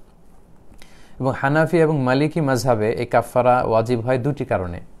হবে। এবং হানাফি এবং মালিকি মাযহাবে এই কাফারা ওয়াজিব হয় দুটি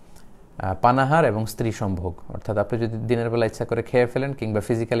কারণে, পানাহার এবং স্ত্রী সম্ভোগ। অর্থাৎ আপনি যদি দিনের বেলা ইচ্ছা করে খেয়ে ফেলেন কিংবা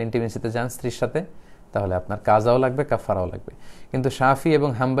ফিজিক্যাল ইন্টিমেসিতে যান স্ত্রীর সাথে, তাহলে আপনার কাজাও লাগবে, কাফারাও লাগবে। কিন্তু শাফি এবং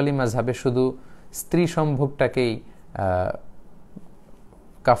হাম্বলি মাযহাবে শুধু স্ত্রী সম্ভোগটাকেই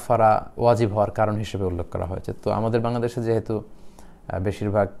কাফারা ওয়াজিব হওয়ার কারণ হিসেবে উল্লেখ করা হয়েছে। তো আমাদের বাংলাদেশে যেহেতু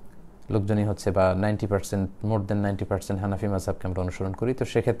বেশিরভাগ লোকজনই হচ্ছে বা 90%, মোর দেন 90% হানাফি মাযহাবকে আমরা অনুসরণ করি, তো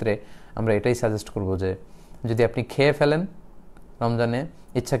সেক্ষেত্রে আমরা এটাই সাজেস্ট করব যে যদি আপনি খেয়ে ফেলেন রমজানে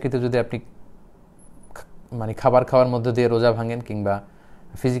ইচ্ছাকৃত, যদি আপনি মানে খাবার খাওয়ার মধ্য দিয়ে রোজা ভাঙেন কিংবা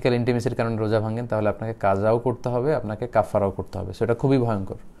ফিজিক্যাল ইন্টিমেসির কারণে রোজা ভাঙেন, তাহলে আপনাকে কাজাও করতে হবে, আপনাকে কাফারাও করতে হবে। সেটা খুবই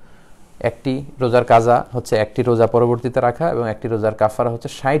ভয়ঙ্কর। একটি রোজার কাজা হচ্ছে একটি রোজা পরবর্তীতে রাখা এবং একটি রোজার কাফারা হচ্ছে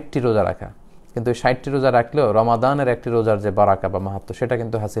 60টি রোজা রাখা। কিন্তু এই 60টি রোজা রাখলেও রমাদানের একটি রোজার যে বারাকা বা মাহাত্ম সেটা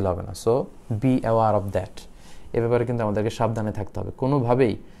কিন্তু হাসিল হবে না। So be aware of that. এ ব্যাপারে কিন্তু আমাদেরকে সাবধানে থাকতে হবে,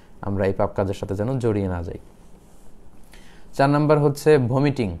 কোনোভাবেই আমরা এই পাপ কাজের সাথে যেন জড়িয়ে না যাই। 4 নম্বর হচ্ছে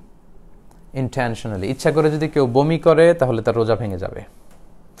ভমিটিং ইন্টেনশনালি। ইচ্ছা করে যদি কেউ বমি করে তাহলে তার রোজা ভেঙে যাবে।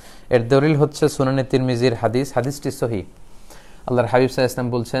 এর দলিল হচ্ছে সুনানে তিরমিজির হাদিস, হাদিসটি সহিহ। আল্লাহর হাবিব সাল্লাল্লাহু আলাইহি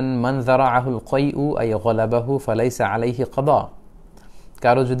ওয়াসাল্লাম বলছেন, মান যারাআহুল কাইউ আই গালাবাহু ফালাইসা আলাইহি কাদা।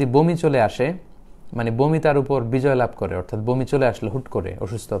 কারো যদি বমি চলে আসে, মানে বমি তার উপর বিজয় লাভ করে, অর্থাৎ বমি চলে আসলো হুট করে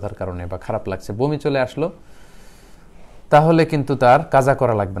অসুস্থতার কারণে বা খারাপ লাগছে, বমি চলে আসলো, তাহলে কিন্তু তার কাজা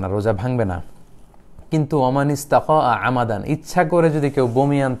করা লাগবে না, রোজা ভাঙবে না। কিন্তু ওমান ইস্তাকা আমাদান, ইচ্ছা করে যদি কেউ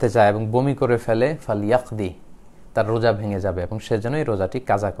বমি আনতে চায় এবং বমি করে ফেলে, ফালইয়াকদি, তার রোজা ভেঙে যাবে এবং সে যেন এই রোজাটি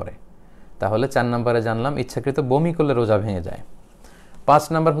কাজা করে। তাহলে 4 নম্বরে জানলাম ইচ্ছাকৃত বমি করলে রোজা ভেঙে যায়। 5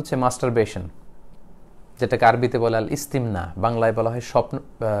 নম্বর হচ্ছে মাস্টারবেশন, যেটাকে আরবিতে বলে আল ইস্তিমনা, বাংলায় বলা হয়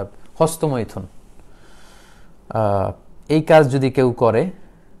হস্তমৈথুন। এই কাজ যদি কেউ করে,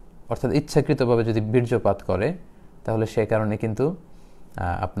 অর্থাৎ ইচ্ছাকৃতভাবে যদি বীর্যপাত করে, তাহলে সে কারণে কিন্তু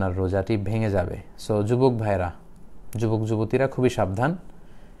আপনার রোজাটি ভেঙে যাবে। সো যুবক ভাইরা, যুবক যুবতীরা খুবই সাবধান,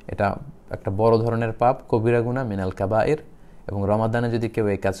 এটা একটা বড় ধরনের পাপ, কবিরা গুনাহ মিনাল কাবায়ের, এবং রমাদানে যদি কেউ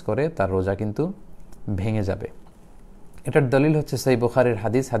এই কাজ করে তার রোজা কিন্তু ভেঙে যাবে। এটার দলিল হচ্ছে সহিহ বুখারীর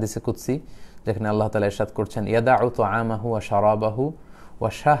হাদিস, হাদিসে কুদসি, যেখানে আল্লাহ তাআলা ইরশাদ করছেন, ইয়াদাউ তুআমাহু ওয়া শারাবাহু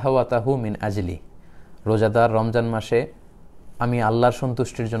ওয়া শাহওয়াতাহু মিন আজলি। রোজাদার রমজান মাসে আমি আল্লাহর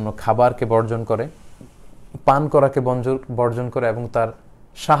সন্তুষ্টির জন্য খাবারকে বর্জন করে, পান করাকে বর্জন করে এবং তার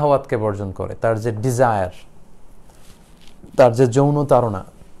শাহওয়াতকে বর্জন করে, তার যে ডিজায়ার, তার যে যৌন তাড়না,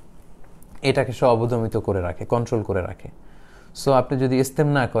 এটাকে সে অবদমিত করে রাখে, কন্ট্রোল করে রাখে। সো আপনি যদি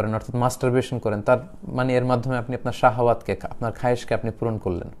ইস্তেমনা করেন, অর্থাৎ মাস্টারবেশন করেন, তার মানে এর মাধ্যমে আপনি আপনার শাহওয়াতকে, আপনার খায়েশকে আপনি পূরণ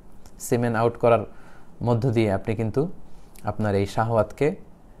করলেন। সিমেন আউট করার মধ্য দিয়ে আপনি কিন্তু আপনার এই শাহওয়াতকে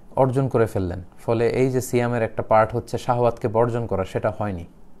অর্জন করে ফেললেন। ফলে এই যে সিয়ামের একটা পার্ট হচ্ছে শাহওয়াতকে বর্জন করা, সেটা হয়নি,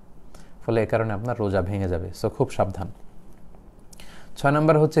 ফলে এ কারণে আপনার রোজা ভেঙে যাবে। সো খুব সাবধান। 6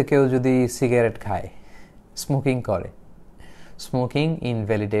 নম্বর হচ্ছে কেউ যদি সিগারেট খায়, স্মোকিং করে, স্মোকিং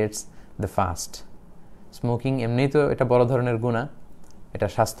ইনভ্যালিডেটস দ্য ফাস্ট। স্মোকিং এমনিই তো এটা বড় ধরনের গুনাহ, এটা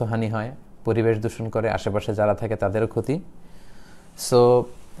স্বাস্থ্যহানি হয়, পরিবেশ দূষণ করে, আশেপাশে যারা থাকে তাদেরও ক্ষতি। সো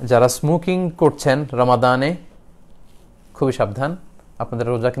যারা স্মোকিং করছেন রমাদানে খুবই সাবধান, আপনাদের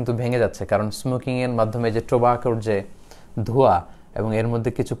রোজা কিন্তু ভেঙে যাচ্ছে। কারণ স্মোকিংয়ের মাধ্যমে যে টোবাকোর যে ধোঁয়া এবং এর মধ্যে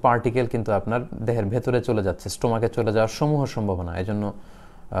কিছু পার্টিকেল কিন্তু আপনার দেহের ভেতরে চলে যাচ্ছে, স্টোমাকে চলে যাওয়ার সমূহ সম্ভাবনা। এই জন্য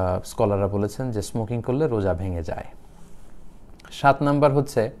স্কলাররা বলেছেন যে স্মোকিং করলে রোজা ভেঙে যায়। 7 নাম্বার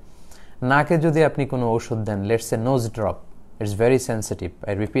হচ্ছে নাকে যদি আপনি কোনো ওষুধ দেন, let's say nose drop, it's very sensitive.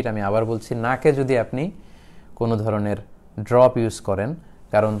 I repeat, আমি আবার বলছি, নাকে যদি আপনি কোনো ধরনের ড্রপ ইউজ করেন,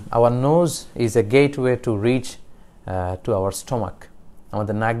 কারণ hour nose is a gateway to reach to our stomach.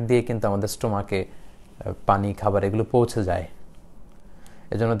 আমাদের নাক দিয়ে কিন্তু আমাদের স্টোমাকে পানি, খাবার এগুলো পৌঁছে যায়।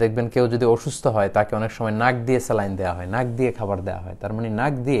 এজন্য দেখবেন কেউ যদি অসুস্থ হয় তাকে অনেক সময় নাক দিয়ে স্যালাইন দেওয়া হয়, নাক দিয়ে খাবার দেওয়া হয়। তার মানে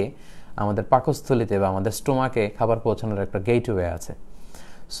নাক দিয়ে আমাদের পাকস্থলিতে বা আমাদের স্টোমাকে খাবার পৌঁছানোর একটা গেটওয়ে আছে।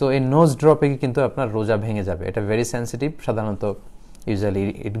 সো এই নোজ ড্রপে কিন্তু আপনার রোজা ভেঙে যাবে। এটা ভেরি সেন্সিটিভ, সাধারণত usually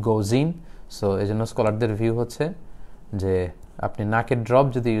it goes in. So এই জন্য স্কলারদের ভিউ হচ্ছে যে আপনি নাকের ড্রপ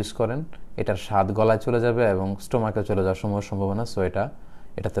যদি ইউজ করেন, এটার স্বাদ গলায় চলে যাবে এবং স্টোমাকে চলে যাওয়ার সম্ভাবনা। সো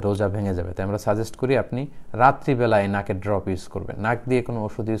এটাতে রোজা ভেঙে যাবে। তাই আমরা সাজেস্ট করি আপনি রাত্রিবেলায় নাকের ড্রপ ইউজ করবেন। নাক দিয়ে কোনো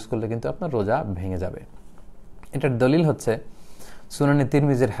ওষুধ ইউজ করলে কিন্তু আপনার রোজা ভেঙে যাবে। এটার দলিল হচ্ছে সুনানে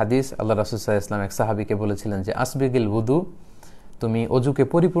তিরমিজির হাদিস। আল্লাহ রাসূল সাল্লাল্লাহু আলাইহি ওয়াসাল্লাম এক সাহাবীকে বলেছিলেন যে আসবিগিল wudu, তুমি অজুকে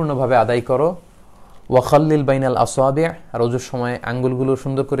পরিপূর্ণভাবে আদায় করো, ওয়া খাল্লিল বাইনাল আসাবি', আর অজুর সময় আঙ্গুলগুলো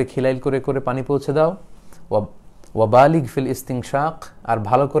সুন্দর করে খিলাইল করে করে পানি পৌঁছে দাও, ওয়া বালিগ ফিল ইস্তিনশাক, আর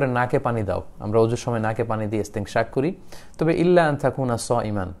ভালো করে নাকে পানি দাও। আমরা অজুর সময় নাকে পানি দিয়ে ইস্তিনশাক করি। তবে ইল্লা আন তাকুনা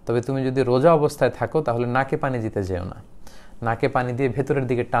সাইমান, তবে তুমি যদি রোজা অবস্থায় থাকো তাহলে নাকে পানি দিতে যেও না, নাকে পানি দিয়ে ভেতরের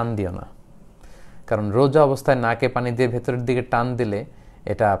দিকে টান দিও না, কারণ রোজা অবস্থায় নাকে পানি দিয়ে ভেতরের দিকে টান দিলে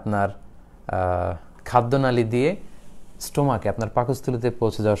এটা আপনার খাদ্যনালী দিয়ে স্টোমাকে, আপনার পাকস্থলীতে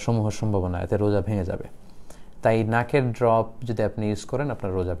পৌঁছে যাওয়ার সমূহ সম্ভাবনা, এতে রোজা ভেঙে যাবে। তাই নাকের ড্রপ যদি আপনি ইউজ করেন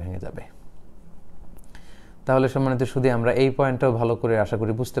আপনার রোজা ভেঙে যাবে। তাহলে সম্মানিত শুধু আমরা এই পয়েন্টটাও ভালো করে আশা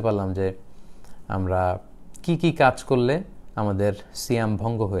করি বুঝতে পারলাম যে আমরা কি কি কাজ করলে আমাদের সিয়াম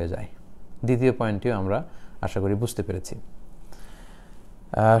ভঙ্গ হয়ে যায়। দ্বিতীয় পয়েন্টটিও আমরা আশা করি বুঝতে পেরেছি।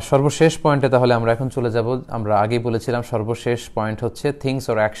 সর্বশেষ পয়েন্টে তাহলে আমরা এখন চলে যাব। আমরা আগেই বলেছিলাম সর্বশেষ পয়েন্ট হচ্ছে things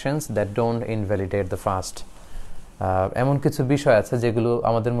or actions that don't invalidate the fast. এমন কিছু বিষয় আছে যেগুলো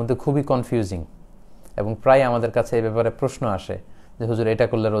আমাদের মধ্যে খুবই কনফিউজিং এবং প্রায় আমাদের কাছে এই ব্যাপারে প্রশ্ন আসে যে হুজুর এটা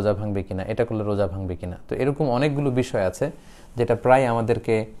করলে রোজা ভাঙবে কিনা, এটা করলে রোজা ভাঙবে কিনা। তো এরকম অনেকগুলো বিষয় আছে যেটা প্রায়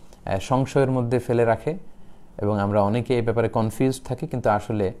আমাদেরকে সংশয়ের মধ্যে ফেলে রাখে এবং আমরা অনেকে এই ব্যাপারে কনফিউজড থাকি, কিন্তু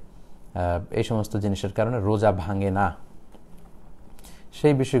আসলে এই সমস্ত জিনিসের কারণে রোজা ভাঙে না।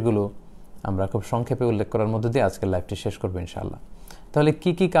 সেই বিষয়গুলো আমরা খুব সংক্ষেপে উল্লেখ করার মধ্য দিয়ে আজকের লাইভটি শেষ করবো ইনশাআল্লাহ। তাহলে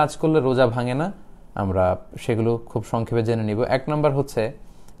কি কি কাজ করলে রোজা ভাঙে না আমরা সেগুলো খুব সংক্ষেপে জেনে নিব। এক নম্বর হচ্ছে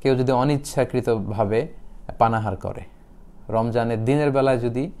কেউ যদি অনিচ্ছাকৃতভাবে পানাহার করে, রমজানের দিনের বেলায়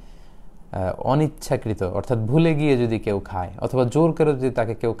যদি অনিচ্ছাকৃত অর্থাৎ ভুলে গিয়ে যদি কেউ খায় অথবা জোর করে যদি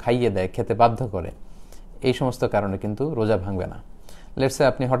তাকে কেউ খাইয়ে দেয়, খেতে বাধ্য করে, এই সমস্ত কারণে কিন্তু রোজা ভাঙবে না। লেটস সে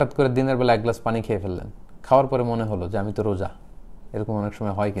আপনি হঠাৎ করে দিনের বেলা এক গ্লাস পানি খেয়ে ফেললেন, খাওয়ার পরে মনে হলো যে আমি তো রোজা, এরকম অনেক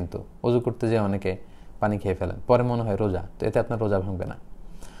সময় হয়, কিন্তু ওযু করতে যেয়ে অনেকে পানি খেয়ে ফেলেন, পরে মনে হয় রোজা, তো এতে আপনার রোজা ভাঙবে না।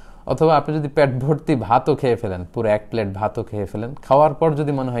 অথবা আপনি যদি পেট ভর্তি ভাতও খেয়ে ফেলেন, পুরো এক প্লেট ভাতও খেয়ে ফেলেন, খাওয়ার পর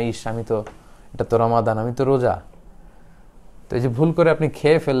যদি মনে হয় ইস আমি তো, এটা তো রমাদান, আমি তো রোজা, তো এই যে ভুল করে আপনি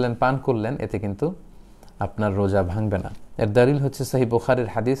খেয়ে ফেললেন, পান করলেন, এতে কিন্তু আপনার রোজা ভাঙবে না। এর দলিল হচ্ছে সহিহ বুখারীর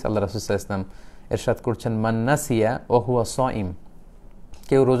হাদিস। আল্লাহ রাসূল সাল্লাল্লাহু আলাইহি ওয়াসাল্লাম ইরশাদ করছেন মান নাসিয়া ওয়া হুয়া সাইম,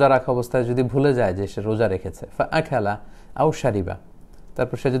 কেউ রোজা রাখা অবস্থায় যদি ভুলে যায় যে সে রোজা রেখেছে, ফা আকালা আও শারিবা,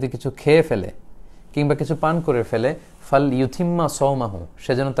 তারপর সে যদি কিছু খেয়ে ফেলে কিংবা কিছু পান করে ফেলে, ফাল ইউথিম্মা সাওমাহু,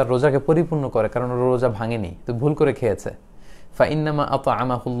 সে যেন তার রোজাকে পরিপূর্ণ করে, কারণ রোজা ভাঙেনি, তো ভুল করে খেয়েছে। ফা ইন্নামা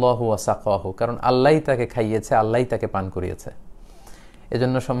আতআমাহুল্লাহু ওয়া সাকাহু, কারণ আল্লাহই তাকে খাইয়েছে, আল্লাহই তাকে পান করিয়েছে।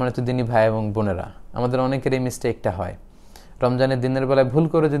 এজন্য সম্মানিত দিনী ভাই এবং বোনেরা, আমাদের অনেকের এই মিস্টেকটা হয়। রমজানের দিনের বেলায় ভুল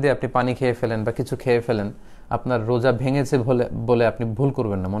করে যদি আপনি পানি খেয়ে ফেলেন বা কিছু খেয়ে ফেলেন, আপনার রোজা ভেঙেছে বলে আপনি ভুল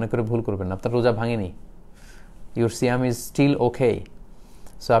করবেন না, মনে করে ভুল করবেন না, আপনার রোজা ভাঙেনি, your Siam is still okay.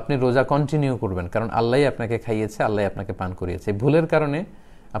 So আপনি রোজা কন্টিনিউ করবেন, কারণ আল্লাহই আপনাকে খাইয়েছে, আল্লাহই আপনাকে পান করিয়েছে। ভুলের কারণে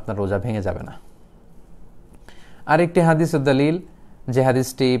আপনার রোজা ভেঙে যাবে না। আরেকটি হাদিসের দলিল, যে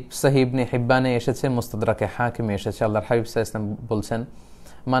হাদিসটি সহিহ ইবনে হিব্বানে এসেছে, মুস্তাদরাকে হাকিমে এসেছে। আল্লাহর হাবিব সাল্লাল্লাহু আলাইহি ওয়াসাল্লাম বলছেন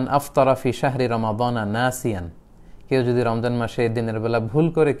মান আফতারা ফি শাহরি রমাদানা নাসিয়ান, কেউ যদি রমজান মাসে দিনের বেলা ভুল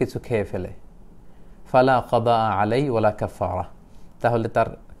করে কিছু খেয়ে ফেলে, ফালা কাদা আলাই ওয়ালা কাফারা, তাহলে তার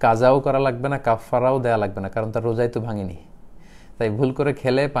কাজাও করা লাগবে না, কাফারাও দেয়া লাগবে না, কারণ তার রোজাই তো ভাঙেনি। তাই ভুল করে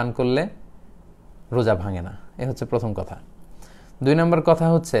খেলে পান করলে রোজা ভাঙে না। এ হচ্ছে প্রথম কথা। দুই নম্বর কথা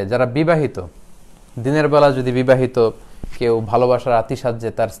হচ্ছে যারা বিবাহিত, দিনের বেলা যদি বিবাহিত কেউ ভালোবাসার আতিশায্যে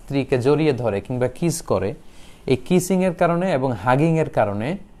তার স্ত্রীকে জড়িয়ে ধরে কিংবা কিস করে, এই কিসিংয়ের কারণে এবং হাগিংয়ের কারণে,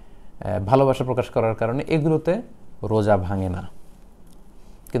 ভালোবাসা প্রকাশ করার কারণে, এগুলোতে রোজা ভাঙে না।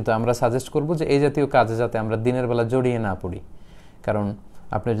 কিন্তু আমরা সাজেস্ট করব যে এই জাতীয় কাজে যাতে আমরা দিনের বেলা জড়িয়ে না পড়ি, কারণ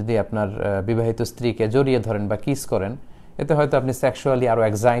আপনি যদি আপনার বিবাহিত স্ত্রীকে জড়িয়ে ধরেন বা কিস করেন, এতে হয়তো আপনি সেক্সুয়ালি আরও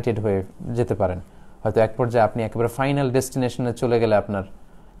এক্সাইটেড হয়ে যেতে পারেন। হয়তো এক পর্যায়ে আপনি একেবারে ফাইনাল ডেস্টিনেশনে চলে গেলে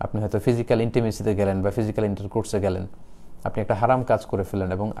আপনি হয়তো ফিজিক্যাল ইন্টিমেসিতে গেলেন বা ফিজিক্যাল ইন্টারকোর্সে গেলেন, আপনি একটা হারাম কাজ করে ফেলেন।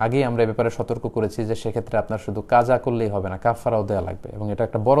 এবং আগেই আমরা এ ব্যাপারে সতর্ক করেছি যে সেক্ষেত্রে আপনার শুধু কাজা করলেই হবে না, কাফারাও দেওয়া লাগবে, এবং এটা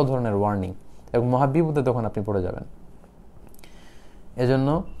একটা বড় ধরনের ওয়ার্নিং এবং মহাবিপদে তখন আপনি পড়ে যাবেন। এজন্য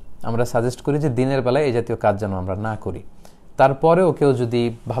আমরা সাজেস্ট করি যে দিনের বেলায় এই জাতীয় কাজ যেন আমরা না করি। তারপরেও কেউ যদি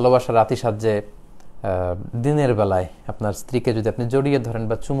ভালোবাসার আতিশায্যে দিনের বেলায় আপনার স্ত্রীকে যদি আপনি জড়িয়ে ধরেন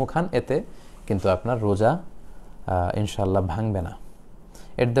বা চুমু খান, এতে কিন্তু আপনার রোজা ইনশাআল্লাহ ভাঙবে না।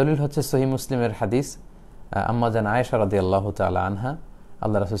 এর দলিল হচ্ছে সহিহ মুসলিমের হাদিস, আম্মা জান আয়েশা রাদিয়াল্লাহু তাআলা আনহা,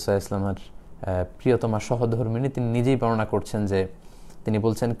 আল্লাহ রাসূল সাল্লাল্লাহু আলাইহি ওয়াসাল্লামের প্রিয়তমা সহধর্মিণী, তিনি নিজেই বর্ণনা করছেন যে তিনি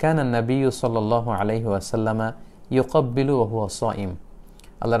বলছেন কানা নবিয়্যু সাল্লাল্লাহু আলাইহি ওয়াসাল্লাম ইউকাব্বিলু ওয়া হুয়া সাইম,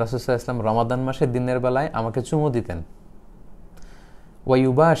 আল্লাহ রাসূল সাল্লাল্লাহু আলাইহি ওয়াসাল্লাম রমাদান মাসে দিনের বেলায় আমাকে চুমু দিতেন, ওয়া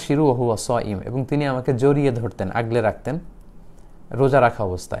ইউবাশিরু ওয়া হুয়া সাইম, এবং তিনি আমাকে জড়িয়ে ধরতেন, আগলে রাখতেন রোজা রাখা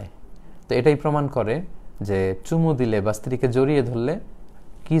অবস্থায়। তো এটাই প্রমাণ করে যে চুমু দিলে বা স্ত্রীকে জড়িয়ে ধরলে,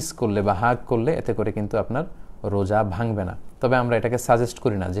 কিস করলে বা হাগ করলে এতে করে কিন্তু আপনার রোজা ভাঙবে না। তবে আমরা এটাকে সাজেস্ট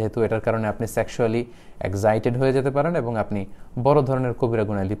করি না, যেহেতু এটার কারণে আপনি সেক্সুয়ালি এক্সাইটেড হয়ে যেতে পারেন এবং আপনি বড় ধরনের কবিরা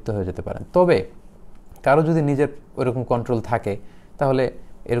গুনাহে লিপ্ত হয়ে যেতে পারেন। তবে কারো যদি নিজের ওইরকম কন্ট্রোল থাকে, তাহলে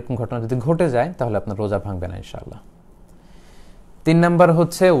এরকম ঘটনা যদি ঘটে যায় তাহলে আপনার রোজা ভাঙবে না ইনশাআল্লাহ। 3 নাম্বার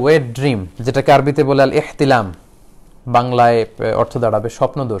হচ্ছে ওয়েট ড্রিম, যেটাকে আরবিতে বলে আল ইহতিলাম, বাংলায় অর্থ দাঁড়াবে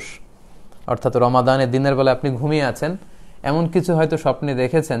স্বপ্নদোষ। অর্থাৎ রমাদানের দিনের বেলা আপনি ঘুমিয়ে আছেন, এমন কিছু হয়তো স্বপ্নে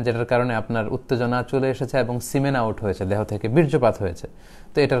দেখেছেন যেটার কারণে আপনার উত্তেজনা চলে এসেছে এবং সিমেন আউট হয়েছে, দেহ থেকে বীর্যপাত হয়েছে।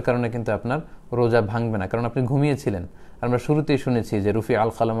 তো এটার কারণে কিন্তু আপনার রোজা ভাঙবে না, কারণ আপনি ঘুমিয়েছিলেন। আমরা শুরুতেই শুনেছি যে রুফি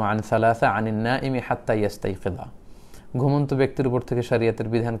আল কালাম আন সালাসা আনিন নাইমি হাত্তা ইয়াস্তাইকিযা, ঘুমন্ত ব্যক্তির উপর থেকে শরীয়তের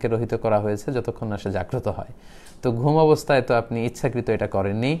বিধানকে রহিত করা হয়েছে যতক্ষণ না সে জাগ্রত হয়। তো ঘুম অবস্থায় তো আপনি ইচ্ছাকৃত এটা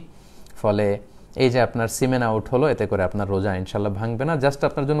করেননি, ফলে এই যে আপনার সিমেন আউট হলো, এতে করে আপনার রোজা ইনশাল্লাহ ভাঙবে না। জাস্ট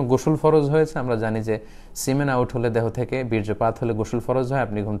আপনার জন্য গোসল ফরজ হয়েছে। আমরা জানি যে সিমেন আউট হলে, দেহ থেকে বীর্যপাত হলে গোসল ফরজ হয়।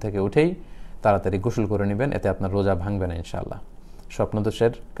 আপনি ঘুম থেকে উঠেই তাড়াতাড়ি গোসল করে নেবেন, এতে আপনার রোজা ভাঙবে না ইনশাল্লাহ।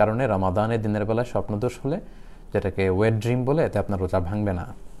 স্বপ্নদোষের কারণে রমাদানের দিনের বেলা স্বপ্নদোষ হলে, যেটাকে ওয়েট ড্রিম বলে, এতে আপনার রোজা ভাঙবে না।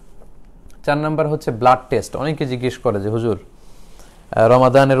 4 নাম্বার হচ্ছে ব্লাড টেস্ট। অনেকে জিজ্ঞেস করে যে হুজুর,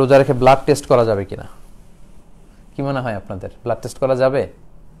 রমাদানের রোজা রেখে ব্লাড টেস্ট করা যাবে কিনা? কি মনে হয় আপনাদের, ব্লাড টেস্ট করা যাবে?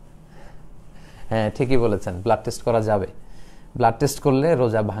 হ্যাঁ, ঠিকই বলেছেন, ব্লাড টেস্ট করা যাবে। ব্লাড টেস্ট করলে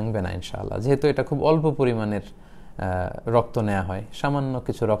রোজা ভাঙবে না ইনশাআল্লাহ, যেহেতু এটা খুব অল্প পরিমাণের রক্ত নেওয়া হয়। সামান্য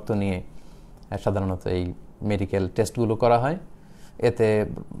কিছু রক্ত নিয়ে সাধারণত এই মেডিকেল টেস্টগুলো করা হয়। এতে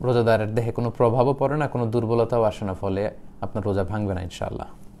রোজাদারের দেহে কোনো প্রভাবও পড়ে না, কোনো দুর্বলতাও আসে না, ফলে আপনার রোজা ভাঙবে না ইনশাআল্লাহ।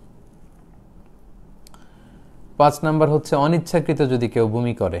 5 নাম্বার হচ্ছে অনিচ্ছাকৃত যদি কেউ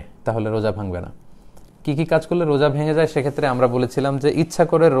বমি করে তাহলে রোজা ভাঙবে না। কি কি কাজ করলে রোজা ভেঙে যায়? সেক্ষেত্রে আমরা বলেছিলাম যে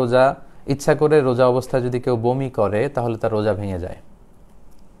ইচ্ছা করে রোজা অবস্থায় যদি কেউ বমি করে তাহলে তার রোজা ভেঙে যায়।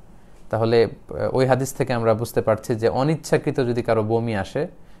 তাহলে ওই হাদিস থেকে আমরা বুঝতে পারছি যে অনিচ্ছাকৃত যদি কারো বমি আসে,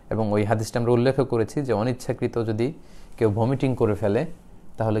 এবং ওই হাদিসটা আমরা উল্লেখ করেছি যে অনিচ্ছাকৃত যদি কেউ ভমিটিং করে ফেলে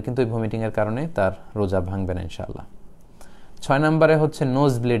তাহলে কিন্তু ওই ভমিটিংয়ের কারণে তার রোজা ভাঙবে না ইনশাআল্লাহ। 6 নম্বরে হচ্ছে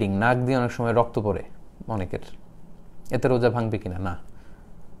নোজ ব্লিডিং, নাক দিয়ে অনেক সময় রক্ত পড়ে অনেকের, এতে রোজা ভাঙবে কিনা? না,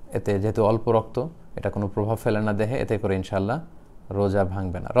 এতে যেহেতু অল্প রক্ত, এটা কোনো প্রভাব ফেলে না দেহে, এতে করে ইনশাআল্লাহ রোজা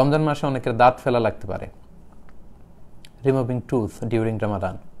ভাঙবে না। রমজান মাসে অনেকের দাঁত ফেলা লাগতে পারে, রিমুভিং টুথ ডিউরিং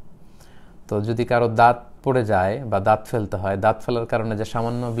রমাদান। তো যদি কারো দাঁত পড়ে যায় বা দাঁত ফেলতে হয়, দাঁত ফেলার কারণে যে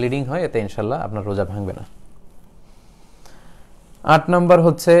সামান্য ব্লিডিং হয়, এতে ইনশাআল্লাহ আপনার রোজা ভাঙবে না। 8 নম্বর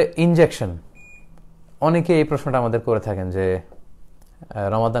হচ্ছে ইনজেকশন। অনেকে এই প্রশ্নটা আমাদের করে থাকেন যে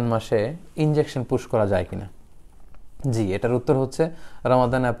রমাদান মাসে ইনজেকশন পুশ করা যায় কিনা। জি, এটার উত্তর হচ্ছে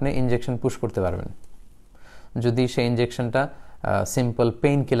রমাদানে আপনি ইনজেকশন পুশ করতে পারবেন যদি সেই ইনজেকশনটা সিম্পল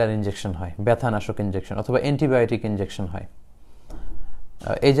পেইন কিলার ইনজেকশন হয়, ব্যথানাশক ইনজেকশন, অথবা অ্যান্টিবায়োটিক ইনজেকশন হয়।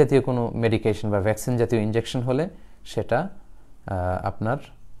 এই জাতীয় কোনো মেডিকেশন বা ভ্যাকসিন জাতীয় ইনজেকশন হলে সেটা আপনার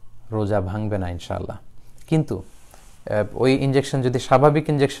রোজা ভাঙবে না ইনশাআল্লাহ। কিন্তু ওই ইনজেকশন যদি স্বাভাবিক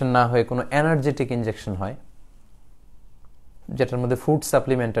ইনজেকশন না হয়ে কোনো এনার্জেটিক ইনজেকশন হয়, যেটার মধ্যে ফুড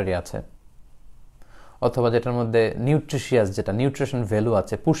সাপ্লিমেন্টারি আছে, অথবা যেটার মধ্যে নিউট্রিশিয়াস, যেটা নিউট্রিশন ভ্যালু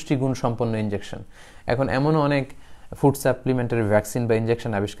আছে, পুষ্টিগুণ সম্পন্ন ইনজেকশন। এখন এমনও অনেক ফুড সাপ্লিমেন্টারি ভ্যাকসিন বা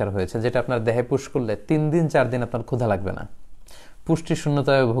ইনজেকশন আবিষ্কার হয়েছে যেটা আপনার দেহে পুশ করলে 3 দিন 4 দিন আপনার ক্ষুধা লাগবে না, পুষ্টি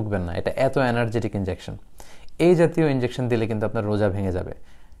শূন্যতায় ভুগবেন না। এটা এত এনার্জেটিক ইনজেকশন। এই জাতীয় ইনজেকশন দিলে কিন্তু আপনার রোজা ভেঙে যাবে,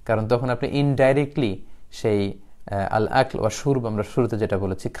 কারণ তখন আপনি ইনডাইরেক্টলি সেই আল আকল ওয়া শুরব, আমরা শুরুতে যেটা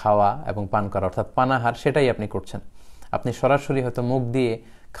বলেছি, খাওয়া এবং পান করা, অর্থাৎ পানাহার, সেটাই আপনি করছেন। আপনি সরাসরি হয়তো মুখ দিয়ে,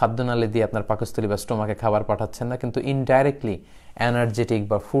 খাদ্যনালী দিয়ে আপনার পাকস্থলী বা স্টোমাকে খাবার পাঠাচ্ছেন না, কিন্তু ইনডাইরেক্টলি এনার্জেটিক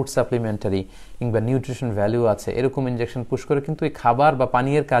বা ফুড সাপ্লিমেন্টারি কিংবা নিউট্রিশন ভ্যালু আছে এরকম ইনজেকশন পুশ করে কিন্তু এই খাবার বা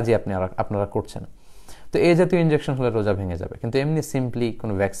পানীয়ের কাজই আপনারা করছেন। তো এই জাতীয় ইনজেকশন হলে রোজা ভেঙে যাবে। কিন্তু এমনি সিম্পলি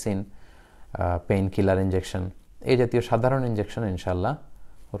কোনো ভ্যাকসিন, পেইন কিলার ইনজেকশন, এই জাতীয় সাধারণ ইনজেকশন ইনশাল্লাহ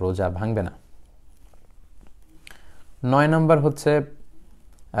রোজা ভাঙবে না। 9 নম্বর হচ্ছে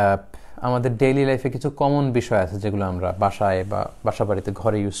আমাদের ডেইলি লাইফে কিছু কমন বিষয় আছে যেগুলো আমরা বাসায় বা বাসা বাড়িতে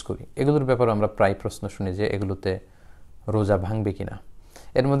ঘরে ইউজ করি। এগুলোর ব্যাপারে আমরা প্রায় প্রশ্ন শুনি যে এগুলোতে রোজা ভাঙবে কিনা।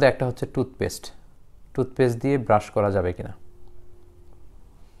 এর মধ্যে একটা হচ্ছে টুথপেস্ট দিয়ে ব্রাশ করা যাবে কিনা,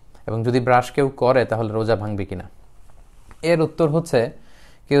 এবং যদি ব্রাশ কেউ করে তাহলে রোজা ভাঙবে কিনা। এর উত্তর হচ্ছে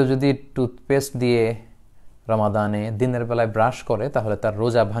কেউ যদি টুথপেস্ট দিয়ে রমাদানে দিনের বেলায় ব্রাশ করে তাহলে তার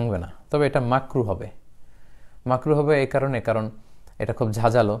রোজা ভাঙবে না, তবে এটা মাকরু হবে। এই কারণ এটা খুব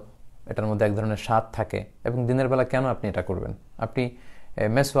ঝাঁঝালো, এটার মধ্যে এক ধরনের স্বাদ থাকে, এবং দিনের বেলা কেন আপনি এটা করবেন? আপনি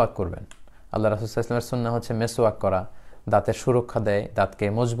মেসওয়াক করবেন। আল্লাহ রাসূল সাল্লাল্লাহু আলাইহি ওয়াসাল্লামের সুন্নাহ হচ্ছে মেসওয়াক করা, দাঁতের সুরক্ষা দেয়, দাঁতকে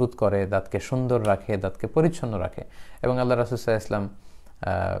মজবুত করে, দাঁতকে সুন্দর রাখে, দাঁতকে পরিচ্ছন্ন রাখে। এবং আল্লাহ রাসূল সাল্লাল্লাহু আলাইহি ওয়াসাল্লাম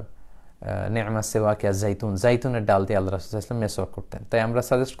নে'মা সিওয়াক জাইতুনের ডাল দিয়ে আল্লাহ রাসূল সাল্লাল্লাহু আলাইহি ওয়াসাল্লাম মেসওয়াক করতেন। তাই আমরা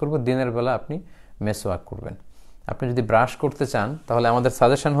সাজেস্ট করব দিনের বেলা আপনি মেসওয়াক করবেন। আপনি যদি ব্রাশ করতে চান তাহলে আমাদের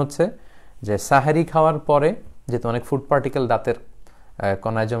সাজেশন হচ্ছে যে সাহারি খাওয়ার পরে, যেহেতু অনেক ফুড পার্টিকেল দাঁতের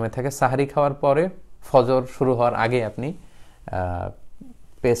কণায় জমে থাকে, সাহারি খাওয়ার পরে ফজর শুরু হওয়ার আগে আপনি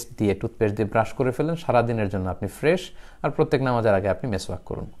টুথপেস্ট দিয়ে ব্রাশ করে ফেলেন, সারাদিনের জন্য আপনি ফ্রেশ, আর প্রত্যেক নামাজের আগে আপনি মেসওয়াক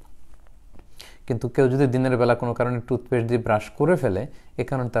করুন। কিন্তু কেউ যদি দিনের বেলা কোনো কারণে টুথপেস্ট দিয়ে ব্রাশ করে ফেলে, এ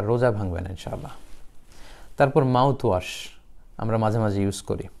কারণে তার রোজা ভাঙবে না ইনশাআল্লাহ। তারপর মাউথ ওয়াশ আমরা মাঝে মাঝে ইউজ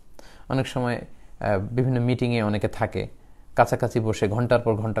করি। অনেক সময় বিভিন্ন মিটিংয়ে অনেকে থাকে, কাছাকাছি বসে ঘন্টার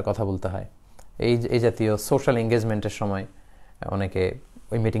পর ঘন্টা কথা বলতে হয়। এই জাতীয় সোশ্যাল এঙ্গেজমেন্টের সময় অনেকে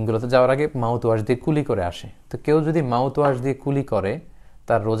ওই মিটিংগুলোতে যাওয়ার আগে মাউথ ওয়াশ দিয়ে কুলি করে আসে। তো কেউ যদি মাউথ ওয়াশ দিয়ে কুলি করে,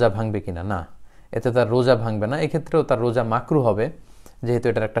 তার রোজা ভাঙবে কিনা? না, এতে তার রোজা ভাঙবে না। এক্ষেত্রেও তার রোজা মাকরু হবে, যেহেতু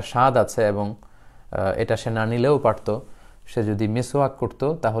এটার একটা স্বাদ আছে এবং এটা সে না নিলেও পারত। সে যদি মিসওয়াক করতো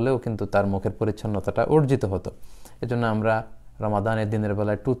তাহলেও কিন্তু তার মুখের পরিচ্ছন্নতাটা অর্জিত হতো। এজন্য আমরা রমাদানের দিনের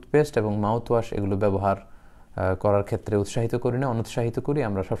বেলায় টুথপেস্ট এবং মাউথ ওয়াশ এগুলো ব্যবহার করার ক্ষেত্রে উৎসাহিত করি না, অনুৎসাহিত করি।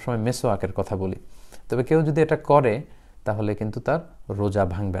 আমরা সবসময় মেসওয়াকের কথা বলি। তবে কেউ যদি এটা করে তাহলে কিন্তু তার রোজা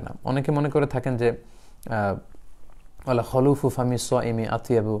ভাঙবে না। অনেকে মনে করে থাকেন যে ওয়ালা খলুফু ফামি সাইমি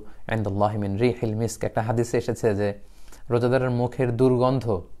আতিয়াবু ইনদাল্লাহি মিন রিহিল মিস্ক, একটা হাদিসে এসেছে যে রোজাদারের মুখের দুর্গন্ধ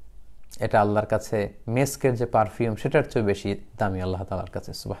এটা আল্লাহর কাছে মেস্কের যে পারফিউম সেটার চেয়ে বেশি দামি আল্লাহ তাআলার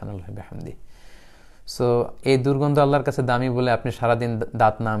কাছে, সুবহানাল্লাহি ওয়া বিহামদিহি। সো এই দুর্গন্ধ আল্লাহর কাছে দামি বলে আপনি সারাদিন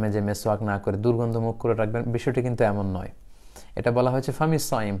দাঁত না মেজে মেসওয়াক না করে দুর্গন্ধ মুখ করে রাখবেন, বিষয়টি কিন্তু এমন নয়। এটা বলা হয়েছে ফামি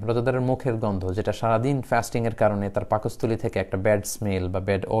সাইম, রোজাদারের মুখের গন্ধ, যেটা সারাদিন ফাস্টিং এর কারণে তার পাকস্থলী থেকে একটা ব্যাড স্মেল বা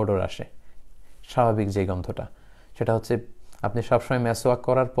ব্যাড ওডর আসে। স্বাভাবিক যে গন্ধটা, সেটা হচ্ছে আপনি সবসময় মেসওয়াক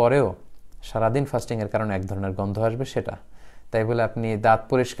করার পরেও সারাদিন ফাস্টিং এর কারণে এক ধরনের গন্ধ আসবে সেটা। তাই বলে আপনি দাঁত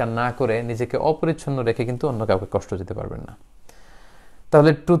পরিষ্কার না করে নিজেকে অপরিচ্ছন্ন রেখে কিন্তু অন্য কাউকে কষ্ট দিতে পারবেন না।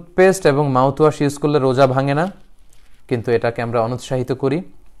 তাহলে টুথপেস্ট এবং মাউথ ওয়াশ ইউজ করলে রোজা ভাঙে না, কিন্তু এটাকে আমরা অনুৎসাহিত করি।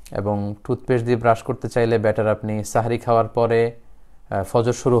 এবং টুথপেস্ট দিয়ে ব্রাশ করতে চাইলে বেটার আপনি সাহারি খাওয়ার পরে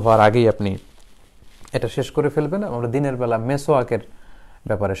ফজর শুরু হওয়ার আগেই আপনি এটা শেষ করে ফেলবেন। আমরা দিনের বেলা মেসওয়াকের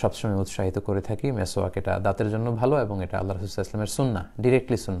ব্যাপারে সবসময় উৎসাহিত করে থাকি। মেসওয়াক এটা দাঁতের জন্য ভালো এবং এটা আল্লাহ রাসূল সাল্লাল্লাহু আলাইহি ওয়াসাল্লামের সুন্নাহ,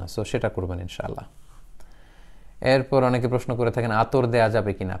 ডিরেক্টলি সুন্নাহ। সো সেটা করবেন ইনশাআল্লাহ। এরপর অনেকে প্রশ্ন করে থাকেন আতর দেয়া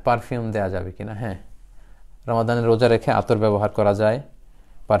যাবে কিনা, পারফিউম দেয়া যাবে কিনা। হ্যাঁ, রমাদানের রোজা রেখে আতর ব্যবহার করা যায়,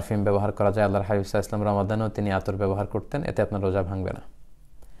 পারফিউম ব্যবহার করা যায়। আল্লাহর হাবিব সাল্লাল্লাহু আলাইহি ওয়াসাল্লাম রমাদানেও তিনি আতর ব্যবহার করতেন, এতে আপনার রোজা ভাঙবে না।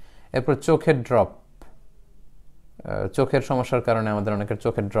 এরপর চোখের ড্রপ, চোখের সমস্যার কারণে আমাদের অনেকের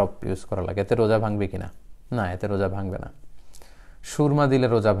চোখের ড্রপ ইউজ করা লাগে, এতে রোজা ভাঙবে কিনা? না, এতে রোজা ভাঙবে না। সুরমা দিলে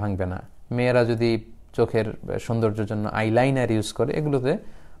রোজা ভাঙবে না। মেয়েরা যদি চোখের সৌন্দর্যের জন্য আইলাইনার ইউজ করে, এগুলোতে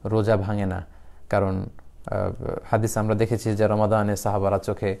রোজা ভাঙে না। কারণ হাদিস আমরা দেখেছি যে রমাদানে সাহাবারা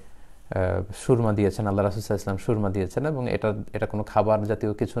চোখে সুরমা দিয়েছেন, আল্লাহ রাসূল সাল্লাল্লাহু আলাইহি ওয়াসাল্লাম সুরমা দিয়েছেন, এবং এটা কোনো খাবার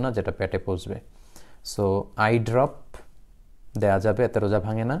জাতীয় কিছু না যেটা পেটে পচবে। সো আই ড্রপ দেয়া যাবে, এতে রোজা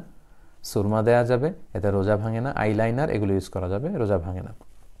ভাঙে না। সুরমা দেয়া যাবে, এতে রোজা ভাঙে না। আইলাইনার এগুলো ইউজ করা যাবে, রোজা ভাঙে না।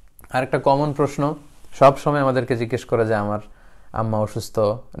 আরেকটা কমন প্রশ্ন সব সময় আমাদেরকে জিজ্ঞেস করে যে আমার আম্মা অসুস্থ,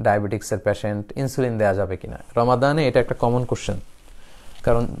 ডায়াবেটিক্সের পেশেন্ট, ইনসুলিন দেয়া যাবে কিনা। রমাদানে এটা একটা কমন কোশ্চেন,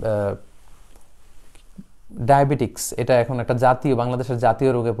 কারণ ডায়াবেটিক্স এটা এখন একটা বাংলাদেশের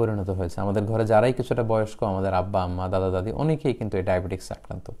জাতীয় রোগে পরিণত হয়েছে। আমাদের ঘরে যারাই কিছুটা বয়স্ক, আমাদের আব্বা আম্মা দাদা দাদি অনেকেই কিন্তু এই ডায়াবেটিক্স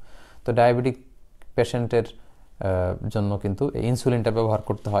আক্রান্ত। তো ডায়াবেটিক পেশেন্টের জন্য কিন্তু এই ইনসুলিনটা ব্যবহার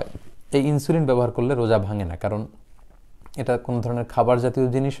করতে হয়। এই ইনসুলিন ব্যবহার করলে রোজা ভাঙে না, কারণ এটা কোনো ধরনের খাবার জাতীয়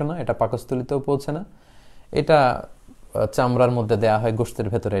জিনিসও না, এটা পাকস্থলীতেও পৌঁছে না, এটা চামড়ার মধ্যে দেয়া হয়, গোশতের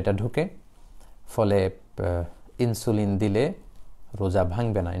ভেতরে এটা ঢুকে, ফলে ইনসুলিন দিলে রোজা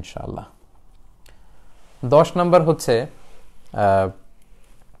ভাঙবে না ইনশাআল্লাহ। 10 নম্বর হচ্ছে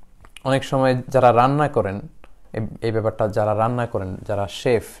অনেক সময় যারা রান্না করেন, এই ব্যাপারটা যারা রান্না করেন, যারা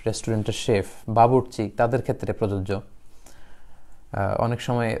শেফ, রেস্টুরেন্টের শেফ, বাবুর্চি, তাদের ক্ষেত্রে প্রযোজ্য। অনেক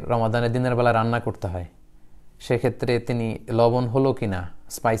সময় রমাদানের দিনের বেলা রান্না করতে হয়, সেক্ষেত্রে তিনি লবণ হলো কিনা,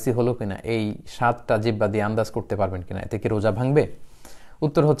 স্পাইসি হলো কিনা, এই স্বাদটা জিহ্বা দিয়ে আন্দাজ করতে পারবেন কিনা, এতে কি রোজা ভাঙবে?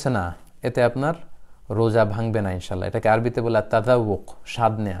 উত্তর হচ্ছে না, এতে আপনার রোজা ভাঙবে না ইনশাল্লাহ। এটাকে আরবিতে বলে তাযাউক,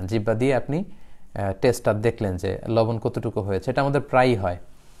 স্বাদ নেয়া। জিহ্বা দিয়ে আপনি টেস্টটা দেখলেন যে লবণ কতটুকু হয়েছে। এটা আমাদের প্রায়ই হয়।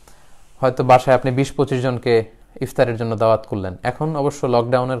 হয়তো বাসায় আপনি 20-25 জনকে ইফতারের জন্য দাওয়াত করলেন। এখন অবশ্য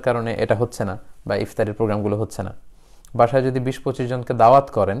লকডাউনের কারণে এটা হচ্ছে না, বা ইফতারের প্রোগ্রামগুলো হচ্ছে না। বাসায় যদি 20-25 জনকে দাওয়াত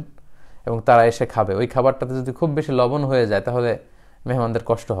করেন এবং তারা এসে খাবে, ওই খাবারটাতে যদি খুব বেশি লবণ হয়ে যায় তাহলে মেহমানদের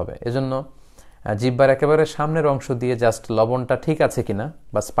কষ্ট হবে। এজন্য জিহ্বার একেবারে সামনের অংশ দিয়ে জাস্ট লবণটা ঠিক আছে কিনা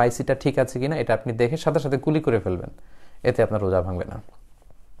বা স্পাইসিটা ঠিক আছে কিনা এটা আপনি দেখে সাথে সাথে কুলি করে ফেলবেন, এতে আপনার রোজা ভাঙবে না।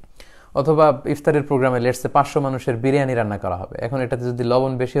 অথবা ইফতারের প্রোগ্রামে লেটসে 500 মানুষের বিরিয়ানি রান্না করা হবে, এখন এটাতে যদি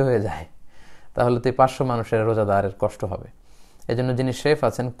লবণ বেশি হয়ে যায় তাহলে তো 500 মানুষের রোজাদারের কষ্ট হবে। এজন্য যিনি শেফ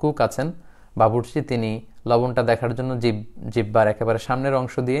আছেন, কুক আছেন, বাবুর্চি, তিনি লবণটা দেখার জন্য জিহ্বার একেবারে সামনের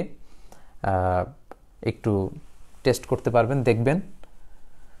অংশ দিয়ে একটু টেস্ট করতে পারবেন, দেখবেন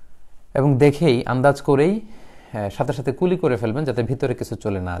এবং দেখেই আন্দাজ করেই সাথে সাথে কুলি করে ফেলবেন যাতে ভিতরে কিছু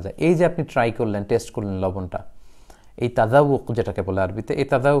চলে না যায়। এই যে আপনি ট্রাই করলেন, টেস্ট করলেন লবণটা, এই তাদাউক যেটাকে বলে আরবিতে, এই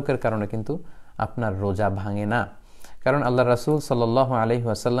তাদাউকের কারণে কিন্তু আপনার রোজা ভাঙে না। কারণ আল্লাহ রাসূল সাল্লাল্লাহু আলাইহি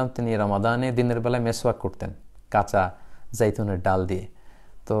ওয়াসাল্লাম তিনি রমাদানে দিনের বেলায় মেসওয়াক করতেন কাঁচা জাইতুনের ডাল দিয়ে।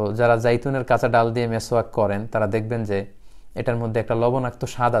 তো যারা জাইতুনের কাঁচা ডাল দিয়ে মেসওয়াক করেন তারা দেখবেন যে এটার মধ্যে একটা লবণাক্ত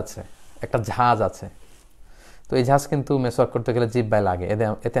স্বাদ আছে, একটা ঝাঁজ আছে। তো এই ঝাঁজ কিন্তু মেসওয়াক করতে গেলে জিহ্বায় লাগে,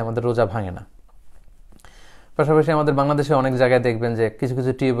 এতে আমাদের রোজা ভাঙে না। পাশাপাশি আমাদের বাংলাদেশে অনেক জায়গায় দেখবেন যে কিছু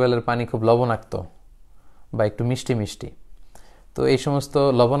কিছু টিউবওয়েলের পানি খুব লবণাক্ত বা একটু মিষ্টি মিষ্টি। তো এই সমস্ত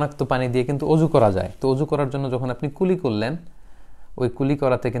লবণাক্ত পানি দিয়ে কিন্তু অজু করা যায়। তো অজু করার জন্য যখন আপনি কুলি করলেন, ওই কুলি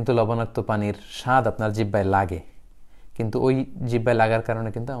করাতে কিন্তু লবণাক্ত পানির স্বাদ আপনার জিহ্বায় লাগে, কিন্তু ওই জিহ্বায় লাগার কারণে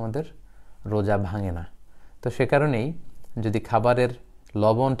কিন্তু আমাদের রোজা ভাঙে না। তো সে কারণেই যদি খাবারের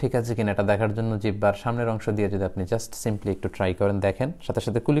লবণ ঠিক আছে কিনা এটা দেখার জন্য জিহ্বার সামনের অংশ দিয়ে যদি আপনি জাস্ট সিম্পলি একটু ট্রাই করেন, দেখেন, সাথে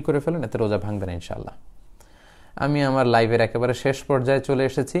সাথে কুলি করে ফেলেন, এতে রোজা ভাঙবে না ইনশাআল্লাহ। আমি আমার লাইভের একেবারে শেষ পর্যায়ে চলে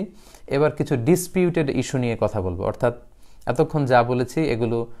এসেছি। এবার কিছু ডিসপিউটেড ইস্যু নিয়ে কথা বলবো, অর্থাৎ এতক্ষণ যা বলেছি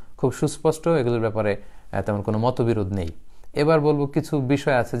এগুলো খুব সুস্পষ্ট, এগুলোর ব্যাপারে তেমন কোনো মতবিরোধ নেই। এবার বলবো কিছু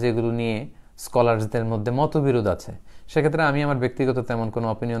বিষয় আছে যেগুলো নিয়ে স্কলারদের মধ্যে মতবিরোধ আছে। সেক্ষেত্রে আমি আমার ব্যক্তিগত তেমন কোনো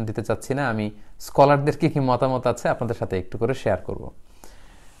অপিনিয়ন দিতে চাচ্ছি না, আমি স্কলারদের কি মতামত আছে আপনাদের সাথে একটু করে শেয়ার করব।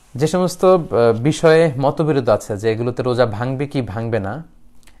 যে সমস্ত বিষয়ে মতবিরোধ আছে যে এগুলোতে রোজা ভাঙবে কি ভাঙবে না,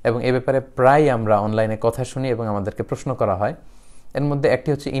 এবং এ ব্যাপারে প্রায় আমরা অনলাইনে কথা শুনি এবং আমাদেরকে প্রশ্ন করা হয়, এর মধ্যে একটি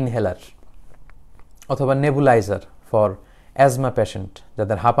হচ্ছে ইনহেলার অথবা নেবুলাইজার ফর অ্যাজমা পেশেন্ট,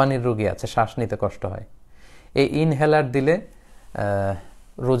 যাদের হাঁপানির রোগী আছে, শ্বাস নিতে কষ্ট হয়। এই ইনহেলার দিলে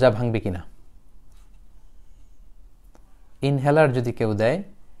রোজা ভাঙবে কিনা, ইনহেলার যদি কেউ দেয়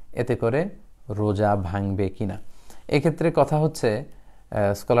এতে করে রোজা ভাঙবে কিনা। এক্ষেত্রে কথা হচ্ছে,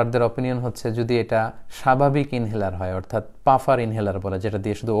 স্কলারদের অপিনিয়ন হচ্ছে যদি এটা স্বাভাবিক ইনহেলার হয়, অর্থাৎ পাফার ইনহেলার বলে, যেটা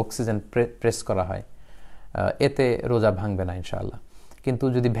দিয়ে শুধু অক্সিজেন প্রেস করা হয়, এতে রোজা ভাঙবে না ইনশাআল্লাহ। কিন্তু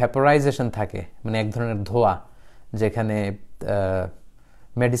যদি ভ্যাপোরাইজেশন থাকে, মানে এক ধরনের ধোঁয়া যেখানে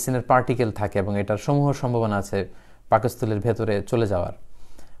মেডিসিনের পার্টিকেল থাকে এবং এটার সমূহ সম্ভাবনা আছে পাকস্থলীর ভেতরে চলে যাওয়ার,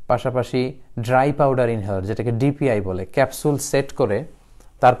 পাশাপাশি ড্রাই পাউডার ইনহেলার যেটাকে ডিপিআই বলে, ক্যাপসুল সেট করে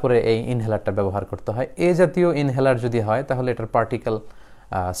তারপরে এই ইনহেলারটা ব্যবহার করতে হয়, এ জাতীয় ইনহেলার যদি হয় তাহলে এটার পার্টিকেল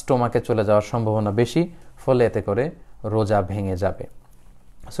স্টোমাকে চলে যাওয়ার সম্ভাবনা বেশি, ফলে এতে করে রোজা ভেঙে যাবে।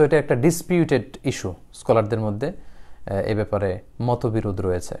 সো এটা একটা ডিসপিউটেড ইস্যু, স্কলারদের মধ্যে এ ব্যাপারে মতবিরোধ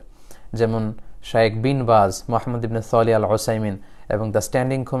রয়েছে। যেমন শায়েখ বিন বাজ, মোহাম্মদ ইবনে সালিহ আল উসাইমিন এবং the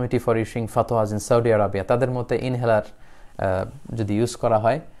standing committee for issuing ফাতোয়াজ in Saudi Arabia, তাদের মতে ইনহেলার যদি ইউজ করা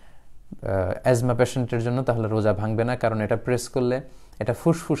হয় অ্যাজমা পেশেন্টের জন্য তাহলে রোজা ভাঙবে না, কারণ এটা প্রেস করলে এটা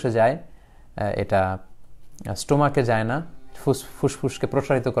ফুসফুসে যায়, এটা স্টোমাকে যায় না, ফুসফুসকে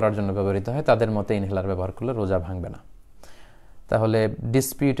প্রসারিত করার জন্য ব্যবহৃত হয়। তাদের মতে ইনহেলার ব্যবহার করলে রোজা ভাঙবে না। তাহলে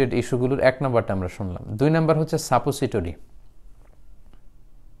ডিসপিউটেড ইস্যুগুলোর এক নম্বরটা আমরা শুনলাম। 2 নম্বর হচ্ছে সাপোসিটরি,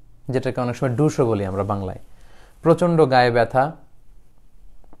 যেটাকে অনেক সময় ডুশো বলি আমরা বাংলায়। প্রচণ্ড গায়ে ব্যথা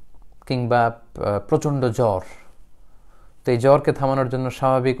কিংবা প্রচণ্ড জ্বর, তো এই জ্বরকে থামানোর জন্য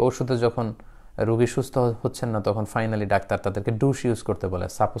স্বাভাবিক ওষুধে যখন রোগী সুস্থ হচ্ছেন না, তখন ফাইনালি ডাক্তার তাদেরকে ডুশ ইউজ করতে বলে,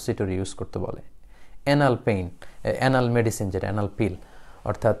 সাপোসিটরি ইউজ করতে বলে। অ্যানাল পেইন, অ্যানাল মেডিসিন যেটা অ্যানাল পিল,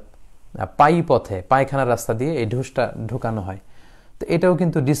 অর্থাৎ পথে পায়খানার রাস্তা দিয়ে এই ডুশটা ঢোকানো হয়। তো এটাও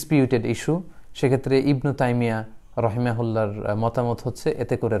কিন্তু ডিসপিউটেড ইস্যু। সেক্ষেত্রে ইবনু তাইমিয়া রহিমাহুল্লাহর মতামত হচ্ছে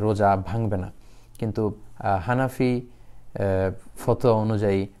এতে করে রোজা ভাঙবে না, কিন্তু হানাফি ফতোয়া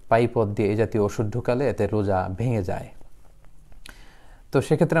অনুযায়ী পথ দিয়ে এই জাতীয় ওষুধ ঢুকালে এতে রোজা ভেঙে যায়। তো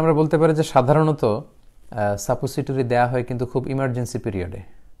সেক্ষেত্রে আমরা বলতে পারি যে সাধারণত সাপোসিটরি দেয়া হয় কিন্তু খুব ইমার্জেন্সি পিরিয়ডে,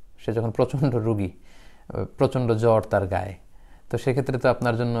 সে যখন প্রচণ্ড রোগী, প্রচণ্ড জ্বর তার গায়ে, তো সেক্ষেত্রে তো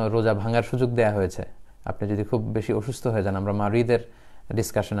আপনার জন্য রোজা ভাঙার সুযোগ দেয়া হয়েছে। আপনি যদি খুব বেশি অসুস্থ হয়ে যান, আমরা মারিদের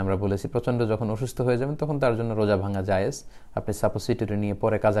ডিসকাশন আমরা বলেছি, প্রচণ্ড যখন অসুস্থ হয়ে যাবেন তখন তার জন্য রোজা ভাঙা জায়েজ, আপনি সাপোসিটরি নিয়ে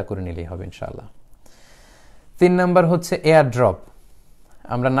পরে কাজা করে নিলেই হবে ইনশাআল্লাহ। 3 নম্বর হচ্ছে এয়ার ড্রপ।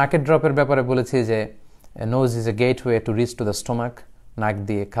 আমরা নাকের ড্রপের ব্যাপারে বলেছি যে nose is a gateway to reach to the stomach, নাক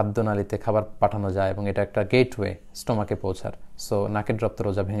দিয়ে খাদ্যনালীতে খাবার পাঠানো যায় এবং এটা একটা গেটওয়ে স্টোমাকে পৌঁছার। সো নাকের ড্রপ তো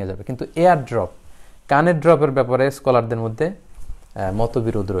রোজা ভেঙে যাবে। কিন্তু এয়ার ড্রপ, কানের ড্রপের ব্যাপারে স্কলারদের মধ্যে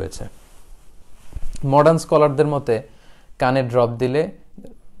মতবিরোধ রয়েছে। মডার্ন স্কলারদের মতে কানের ড্রপ দিলে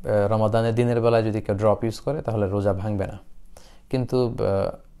রমাদানের দিনের বেলায় যদি কেউ ড্রপ ইউজ করে তাহলে রোজা ভাঙবে না, কিন্তু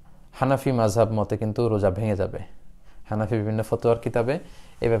হানাফি মাযহাব মতে কিন্তু রোজা ভেঙে যাবে। হানাফি বিভিন্ন ফতোয়ার কিতাবে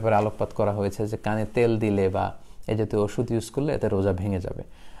এ ব্যাপারে আলোকপাত করা হয়েছে যে কানে তেল দিলে বা এই জাতীয় ওষুধ ইউজ করলে এতে রোজা ভেঙে যাবে।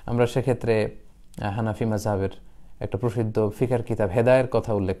 আমরা সেক্ষেত্রে হানাফি মাযহাবের একটা প্রসিদ্ধ ফিকার কিতাব হেদায়ের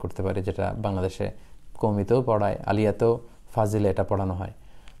কথা উল্লেখ করতে পারি, যেটা বাংলাদেশে কওমিতেও পড়ায়, আলিয়াতেও ফাজিলে এটা পড়ানো হয়।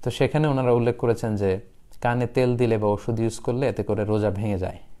 তো সেখানে ওনারা উল্লেখ করেছেন যে কানে তেল দিলে বা ওষুধ ইউজ করলে এতে করে রোজা ভেঙে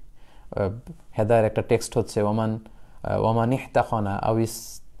যায়। হেদায়ের একটা টেক্সট হচ্ছে ওমান ইহতাখানা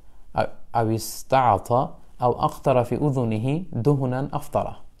আউইস তাআতা আও আখতারা ফি উযুনিহি দুহুনান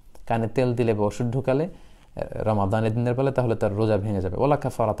আফতারা, কানে তেল দিলে বা ওষুধ ঢুকালে রমাদানের দিনের বেলা তাহলে তার রোজা ভেঙে যাবে। ওয়ালা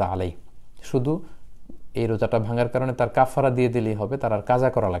কাফারাতা আলাই, শুধু এই রোজাটা ভাঙার কারণে তার কাফারা দিয়ে দিলেই হবে, তার আর কাজা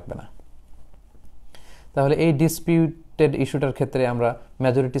করা লাগবে না। তাহলে এই ডিসপিউটেড ইস্যুটার ক্ষেত্রে আমরা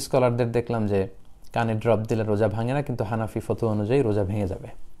মেজরিটি স্কলারদের দেখলাম যে কানে ড্রপ দিলে রোজা ভাঙে না, কিন্তু হানাফি ফতোয়া অনুযায়ী রোজা ভেঙে যাবে।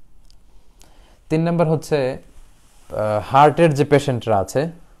 3 নম্বর হচ্ছে হার্টের যে পেশেন্টরা আছে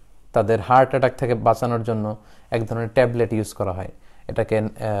তাদের হার্ট অ্যাটাক থেকে বাঁচানোর জন্য এক ধরনের ট্যাবলেট ইউজ করা হয়, এটাকে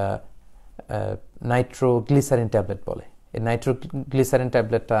নাইট্রোগ্লিসারিন ট্যাবলেট বলে। এই নাইট্রোগ্লিসারিন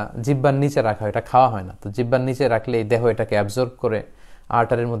ট্যাবলেটটা জিহ্বার নিচে রাখা হয়, এটা খাওয়া হয় না। তো জিহ্বার নিচে রাখলে এই দেহ এটাকে অ্যাবজর্ব করে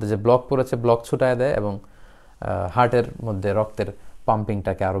আর্টারির মধ্যে যে ব্লক পড়েছে ব্লক ছুটায় দেয় এবং হার্টের মধ্যে রক্তের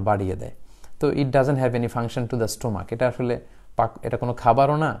পাম্পিংটাকে আরও বাড়িয়ে দেয়। তো it doesn't have any function to the stomach, এটা আসলে এটা কোনো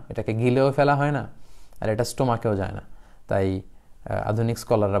খাবারও না, এটাকে গিলেও ফেলা হয় না, আর এটা স্টোমাকেও যায় না। তাই আধুনিক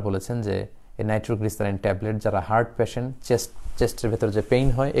স্কলাররা বলেছেন যে এই নাইট্রোগ্লিসারিন ট্যাবলেট যারা হার্ট পেশেন্ট, চেস্টের ভেতর যে পেইন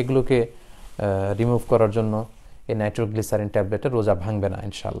হয় এগুলোকে রিমুভ করার জন্য এই নাইট্রোগ্লিসারিন ট্যাবলেটে রোজা ভাঙবে না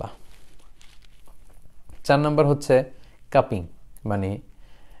ইনশাল্লাহ। 4 নম্বর হচ্ছে কাপিং, মানে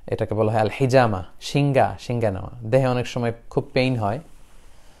এটাকে বলা হয় আল হিজামা, শিঙ্গা নেওয়া। দেহে অনেক সময় খুব পেইন হয়,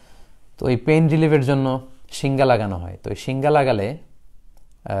 তো এই পেইন রিলিফের জন্য শিঙ্গা লাগানো হয়। তো এই শিঙ্গা লাগালে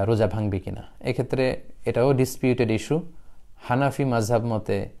রোজা ভাঙবে কিনা, এক্ষেত্রে এটাও ডিসপিউটেড ইস্যু। হানাফি মাযহাব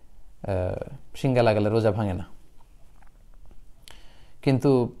মতে শিঙ্গা লাগালে রোজা ভাঙে না, কিন্তু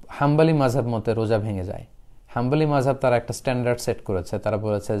হাম্বলি মাযহাব মতে রোজা ভেঙে যায়। হাম্বলি মাযহাব তারা একটা স্ট্যান্ডার্ড সেট করেছে, তারা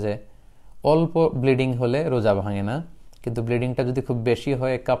বলেছে যে অল্প ব্লিডিং হলে রোজা ভাঙে না, কিন্তু ব্লিডিংটা যদি খুব বেশি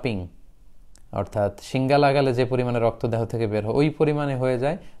হয়, কাপিং অর্থাৎ শিঙ্গা লাগালে যে পরিমাণে রক্ত দেহ থেকে বের হয় ওই পরিমাণে হয়ে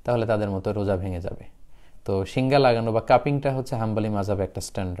যায়, তাহলে তাদের মতো রোজা ভেঙে যাবে। তো শিঙ্গা লাগানো বা কাপিংটা হচ্ছে হাম্বলি মাযহাবে একটা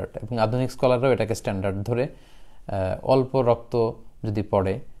স্ট্যান্ডার্ড, এবং আধুনিক স্কলাররাও এটাকে স্ট্যান্ডার্ড ধরে অল্প রক্ত যদি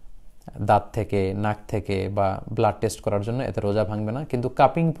পড়ে দাঁত থেকে, নাক থেকে বা ব্লাড টেস্ট করার জন্য এতে রোজা ভাঙবে না। কিন্তু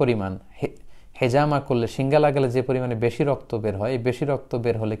কাপিং পরিমাণ হেজামা করলে, শিঙ্গা লাগালে যে পরিমাণে বেশি রক্ত বের হয়, এই বেশি রক্ত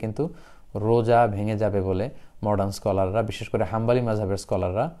বের হলে কিন্তু রোজা ভেঙে যাবে বলে মডার্ন স্কলাররা, বিশেষ করে হাম্বলি মাযহাবের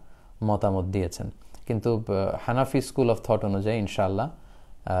স্কলাররা মতামত দিয়েছেন। কিন্তু হানাফি স্কুল অফ থট অনুযায়ী ইনশাআল্লাহ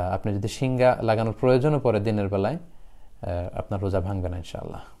আপনি যদি শিঙ্গা লাগানোর প্রয়োজনও পড়ে দিনের বেলায়, আপনার রোজা ভাঙবে না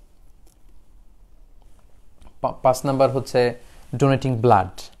ইনশাআল্লাহ। 5 নাম্বার হচ্ছে ডোনেটিং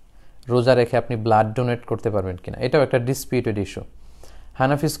ব্লাড, রোজা রেখে আপনি ব্লাড ডোনেট করতে পারবেন কিনা, এটাও একটা disputed issue.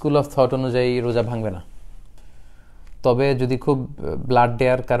 Hanafi school of thought অনুযায়ী রোজা ভাঙবে না, তবে যদি খুব ব্লাড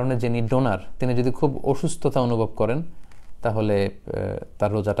দেওয়ার কারণে যিনি ডোনার তিনি যদি খুব অসুস্থতা অনুভব করেন তাহলে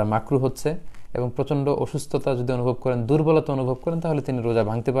তার রোজাটা মাকরু হচ্ছে, এবং প্রচণ্ড অসুস্থতা যদি অনুভব করেন, দুর্বলতা অনুভব করেন, তাহলে তিনি রোজা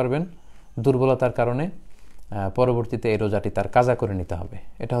ভাঙতে পারবেন। দুর্বলতার কারণে পরবর্তীতে এই রোজাটি তার কাজা করে নিতে হবে।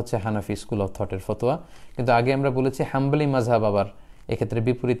 এটা হচ্ছে হানাফি স্কুল অফ থটের ফতোয়া। কিন্তু আগে আমরা বলেছি হাম্বলি মাযহাব আবার এক্ষেত্রে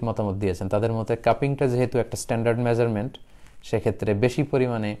বিপরীত মতামত দিয়েছেন। তাদের মতে কাপিংটা যেহেতু একটা স্ট্যান্ডার্ড মেজারমেন্ট, সেক্ষেত্রে বেশি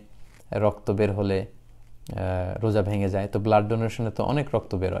পরিমাণে রক্ত বের হলে রোজা ভেঙে যায়। তো ব্লাড ডোনেশনে তো অনেক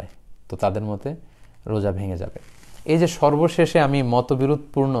রক্ত বের হয়, তো তাদের মতে রোজা ভেঙে যাবে। এই যে সর্বশেষে আমি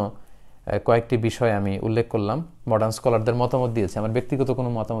মতবিরোধপূর্ণ কয়েকটি বিষয় আমি উল্লেখ করলাম, মডার্ন স্কলারদের মতামত দিয়েছে, আমার ব্যক্তিগত কোনো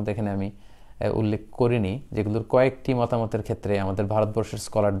মতামত এখানে আমি উল্লেখ করিনি, যেগুলোর কয়েকটি মতামতের ক্ষেত্রে আমাদের ভারতবর্ষের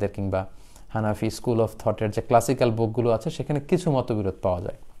স্কলারদের কিংবা হানাফি স্কুল অফ থটের যে ক্লাসিক্যাল বুকগুলো আছে সেখানে কিছু মতবিরোধ পাওয়া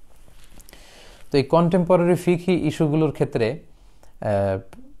যায়। তো এই কন্টেম্পোরারি ফিকহি ইস্যুগুলোর ক্ষেত্রে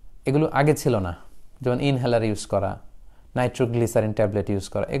এগুলো আগে ছিল না, যেমন ইনহেলার ইউজ করা, নাইট্রোগ্লিসারিন ট্যাবলেট ইউজ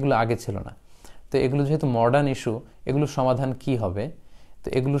করা, এগুলো আগে ছিল না। তো এগুলো যেহেতু মডার্ন ইস্যু, এগুলোর সমাধান কি হবে? তো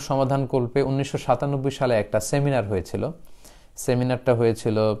এগুলোর সমাধান করবে 1997 সালে একটা সেমিনার হয়েছিল। সেমিনারটা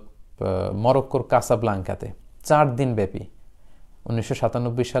হয়েছিল মরক্কোর কাসাব্লাঙ্কাতে, 4 দিন ব্যাপী।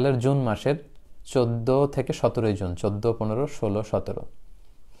 1997 সালের জুন মাসের 14 থেকে 17 জুন, 14, 15, 16, 17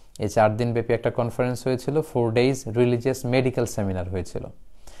 এই 4 দিন ব্যাপী একটা কনফারেন্স হয়েছিল। 4 days রিলিজিয়াস মেডিকেল সেমিনার হয়েছিল।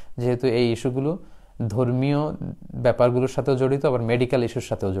 যেহেতু এই ইস্যুগুলো ধর্মীয় ব্যাপারগুলোর সাথেও জড়িত, আবার মেডিকেল ইস্যুর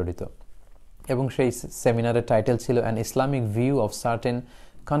সাথেও জড়িত, এবং সেই সেমিনারের টাইটেল ছিল an Islamic view of certain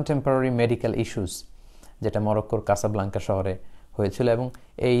contemporary medical issues, যেটা মরক্কোর কাসাব্লাঙ্কা শহরে হয়েছিল। এবং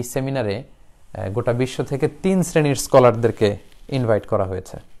এই সেমিনারে গোটা বিশ্ব থেকে 3 শ্রেণীর স্কলারদেরকে ইনভাইট করা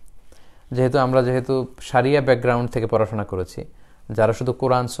হয়েছে। যেহেতু শারিয়া ব্যাকগ্রাউন্ড থেকে পড়াশোনা করেছি, যারা শুধু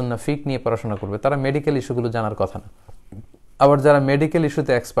কোরআন সুন্নাহ ফিক নিয়ে পড়াশোনা করবে তারা মেডিকেল ইস্যুগুলো জানার কথা না, আবার যারা মেডিকেল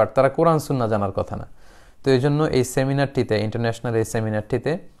ইস্যুতে এক্সপার্ট তারা কোরআন সুন্নাহ জানার কথা না। তো এই জন্য এই সেমিনারটিতে, ইন্টারন্যাশনাল এই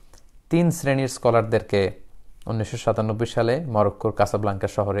সেমিনারটিতে 3 শ্রেণীর স্কলারদেরকে 1997 সালে মরক্কোর কাসাব্লাঙ্কা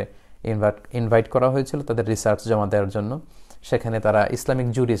শহরে ইনভাইট করা হয়েছিল তাদের রিসার্চ জমা দেওয়ার জন্য। সেখানে তারা ইসলামিক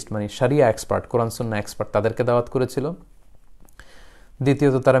জুরিস্ট মানে শরিয়া এক্সপার্ট, কোরআন সুন্নাহ এক্সপার্ট তাদেরকে দাওয়াত করেছিল।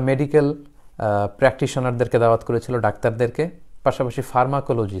 দ্বিতীয়ত তারা মেডিকেল প্র্যাকটিশনারদেরকে দাওয়াত করেছিল, ডাক্তারদেরকে, পাশাপাশি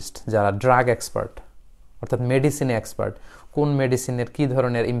ফার্মাকোলজিস্ট যারা ড্রাগ এক্সপার্ট অর্থাৎ মেডিসিনে এক্সপার্ট, কোন মেডিসিনের কী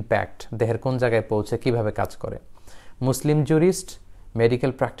ধরনের ইম্প্যাক্ট দেহের কোন জায়গায় পৌঁছে কিভাবে কাজ করে। মুসলিম জুরিস্ট,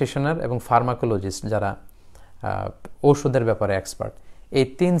 মেডিকেল প্র্যাকটিশনার এবং ফার্মাকোলজিস্ট যারা ঔষধের ব্যাপারে এক্সপার্ট, এই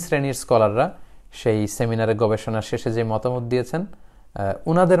 3 শ্রেণীর স্কলাররা সেই সেমিনারে গবেষণা শেষে যে মতামত দিয়েছেন,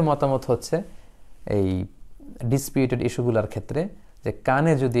 ওনাদের মতামত হচ্ছে এই ডিসপিউটেড ইস্যুগুলোর ক্ষেত্রে যে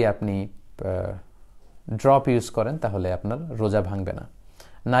কানে যদি আপনি ড্রপ ইউজ করেন তাহলে আপনার রোজা ভাঙবে না।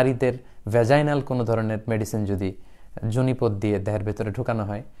 নারীদের ভ্যাজাইনাল কোনো ধরনের মেডিসিন যদি জনিপথ দিয়ে দেহের ভেতরে ঢুকানো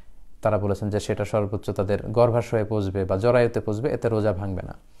হয়, তারা বলেছেন যে সেটা সর্বোচ্চ তাদের গর্ভাশয়ে পৌঁছবে বা জরায়ুতে পৌঁছবে, এতে রোজা ভাঙবে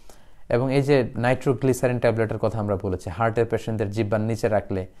না। এবং এই যে নাইট্রোগ্লিসারিন ট্যাবলেটের কথা আমরা বলেছি, হার্টের পেশেন্টদের জিহ্বার নিচে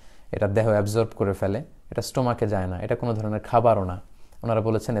রাখলে এটা দেহ অ্যাবজর্ব করে ফেলে, এটা স্টোমাকে যায় না, এটা কোনো ধরনের খাবারও না, ওনারা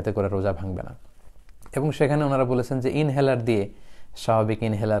বলেছেন এতে করে রোজা ভাঙবে না। এবং সেখানে ওনারা বলেছেন যে ইনহেলার দিয়ে, স্বাভাবিক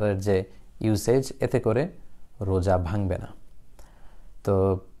ইনহেলারের যে ইউসেজ, এতে করে রোজা ভাঙবে না। তো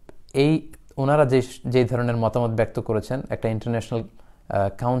এই ওনারা যেই ধরনের মতামত ব্যক্ত করেছেন, একটা ইন্টারন্যাশনাল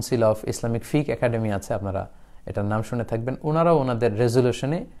কাউন্সিল অফ ইসলামিক ফিক একাডেমি আছে, আপনারা এটার নাম শুনে থাকবেন, ওনারাও ওনাদের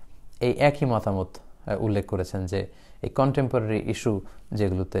রেজলিউশনে এই একই মতামত উল্লেখ করেছেন যে এই কন্টেম্পোরারি ইস্যু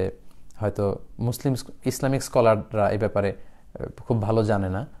যেগুলোতে হয়তো ইসলামিক স্কলাররা এই ব্যাপারে খুব ভালো জানে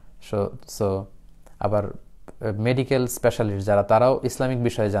না, সো আবার মেডিকেল স্পেশালিস্ট যারা, তারাও ইসলামিক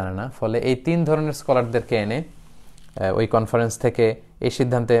বিষয়ে জানে না, ফলে এই 3 ধরনের স্কলারদেরকে এনে ওই কনফারেন্স থেকে এই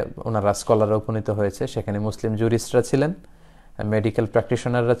সিদ্ধান্তে ওনারা স্কলাররা উপনীত হয়েছে। সেখানে মুসলিম জুরিস্টরা ছিলেন, মেডিকেল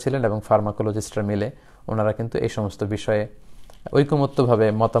প্র্যাকটিশনাররা ছিলেন এবং ফার্মাকোলজিস্টরা মিলে ওনারা কিন্তু এই সমস্ত বিষয়ে ঐকমত্যভাবে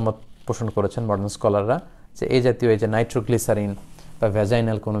মতামত পোষণ করেছেন মডার্ন স্কলাররা, যে এই জাতীয় এই যে নাইট্রোগ্লিসারিন বা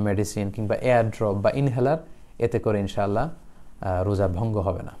ভ্যাজাইনাল কোনো মেডিসিন কিংবা এয়ার ড্রপ বা ইনহেলার, এতে করে ইনশাআল্লাহ রোজা ভঙ্গ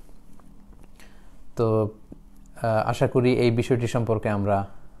হবে না। তো আশা করি এই বিষয়টি সম্পর্কে আমরা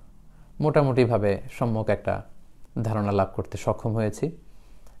মোটামুটিভাবে সম্যক একটা ধারণা লাভ করতে সক্ষম হয়েছি।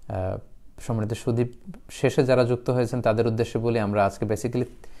 সম্মানিত সুদীপ, শেষে যারা যুক্ত হয়েছেন তাদের উদ্দেশ্যে বলি, আমরা আজকে বেসিক্যালি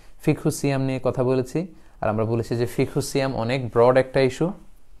ফিকহু সিয়াম নিয়ে কথা বলেছি, আর আমরা বলেছি যে ফিকহু সিয়াম অনেক ব্রড একটা ইস্যু,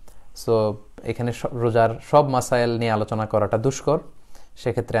 সো এখানে রোজার সব মাসাইল নিয়ে আলোচনা করাটা দুষ্কর।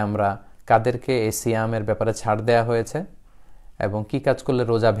 সেক্ষেত্রে আমরা কাদেরকে এই সিয়ামের ব্যাপারে ছাড় দেওয়া হয়েছে এবং কি কাজ করলে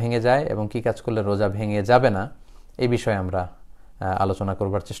রোজা ভেঙে যায় এবং কি কাজ করলে রোজা ভেঙে যাবে না, এই বিষয়ে আমরা আলোচনা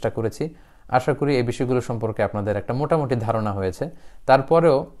করবার চেষ্টা করেছি। আশা করি এই বিষয়গুলো সম্পর্কে আপনাদের একটা মোটামুটি ধারণা হয়েছে।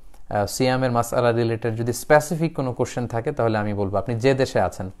 তারপরেও সিয়ামের মাসআলা রিলেটেড যদি স্পেসিফিক কোনো কোশ্চেন থাকে, তাহলে আমি বলবো আপনি যে দেশে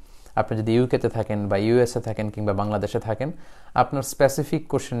আছেন, আপনি যদি ইউকেতে থাকেন বা ইউএসএ থাকেন কিংবা বাংলাদেশে থাকেন, আপনার স্পেসিফিক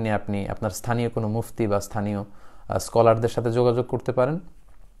কোশ্চেন নিয়ে আপনি আপনার স্থানীয় কোনো মুফতি বা স্থানীয় স্কলারদের সাথে যোগাযোগ করতে পারেন,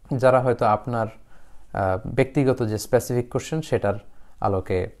 যারা হয়তো আপনার ব্যক্তিগত যে স্পেসিফিক কোশ্চেন সেটার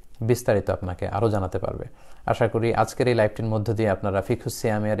আলোকে বিস্তারিত আপনাকে আরও জানাতে পারবে। আশা করি আজকের এই লাইভটির মধ্য দিয়ে আপনারা ফিকহু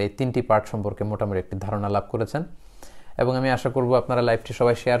সিয়ামের এই 3টি পার্ট সম্পর্কে মোটামুটি একটি ধারণা লাভ করেছেন, এবং আমি আশা করব আপনারা লাইভটি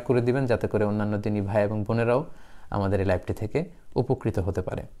সবাই শেয়ার করে দিবেন, যাতে করে অন্যান্য দিনী ভাই এবং বোনেরাও আমাদের এই লাইভটি থেকে উপকৃত হতে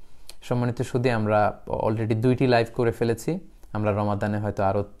পারে। সম্মানিত সুদী, আমরা অলরেডি 2টি লাইভ করে ফেলেছি, আমরা রমাদানে হয়তো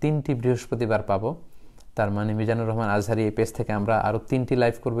আরও 3টি বৃহস্পতিবার পাবো, তার মানে মিজানুর রহমান আজহারি এই পেজ থেকে আমরা আরও 3টি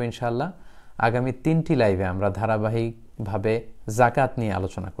লাইভ করবো ইনশাআল্লাহ। আগামী 3টি লাইভে আমরা ধারাবাহিকভাবে জাকাত নিয়ে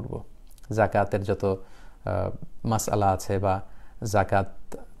আলোচনা করব। জাকাতের যত মাসআলা আছে বা জাকাত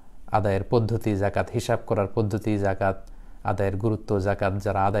আদায়ের পদ্ধতি, জাকাত হিসাব করার পদ্ধতি, জাকাত আদায়ের গুরুত্ব, জাকাত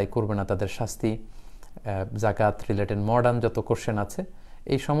যারা আদায় করবে না তাদের শাস্তি, জাকাত রিলেটেড মডার্ন যত কোশ্চেন আছে,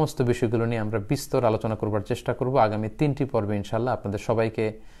 এই সমস্ত বিষয়গুলো নিয়ে আমরা বিস্তর আলোচনা করবার চেষ্টা করব আগামী 3টি পর্বে ইনশাআল্লাহ। আপনাদের সবাইকে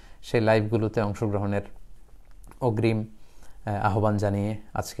সেই লাইভগুলোতে অংশগ্রহণের অগ্রিম আহ্বান জানিয়ে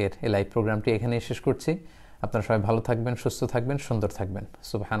আজকের এই লাইভ প্রোগ্রামটি এখানেই শেষ করছি। আপনারা সবাই ভালো থাকবেন, সুস্থ থাকবেন, সুন্দর থাকবেন।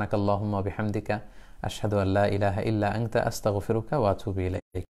 সুবহানাকাল্লাহুম্মা ওয়া বিহামদিকা আশহাদু আল্লা ইলাহা ইল্লা আনতা আস্তাগফিরুকা ওয়া আতুবু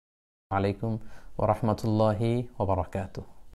ইলাইক। ওয়া আলাইকুম ওয়া রাহমাতুল্লাহি ওয়া বারাকাতুহু।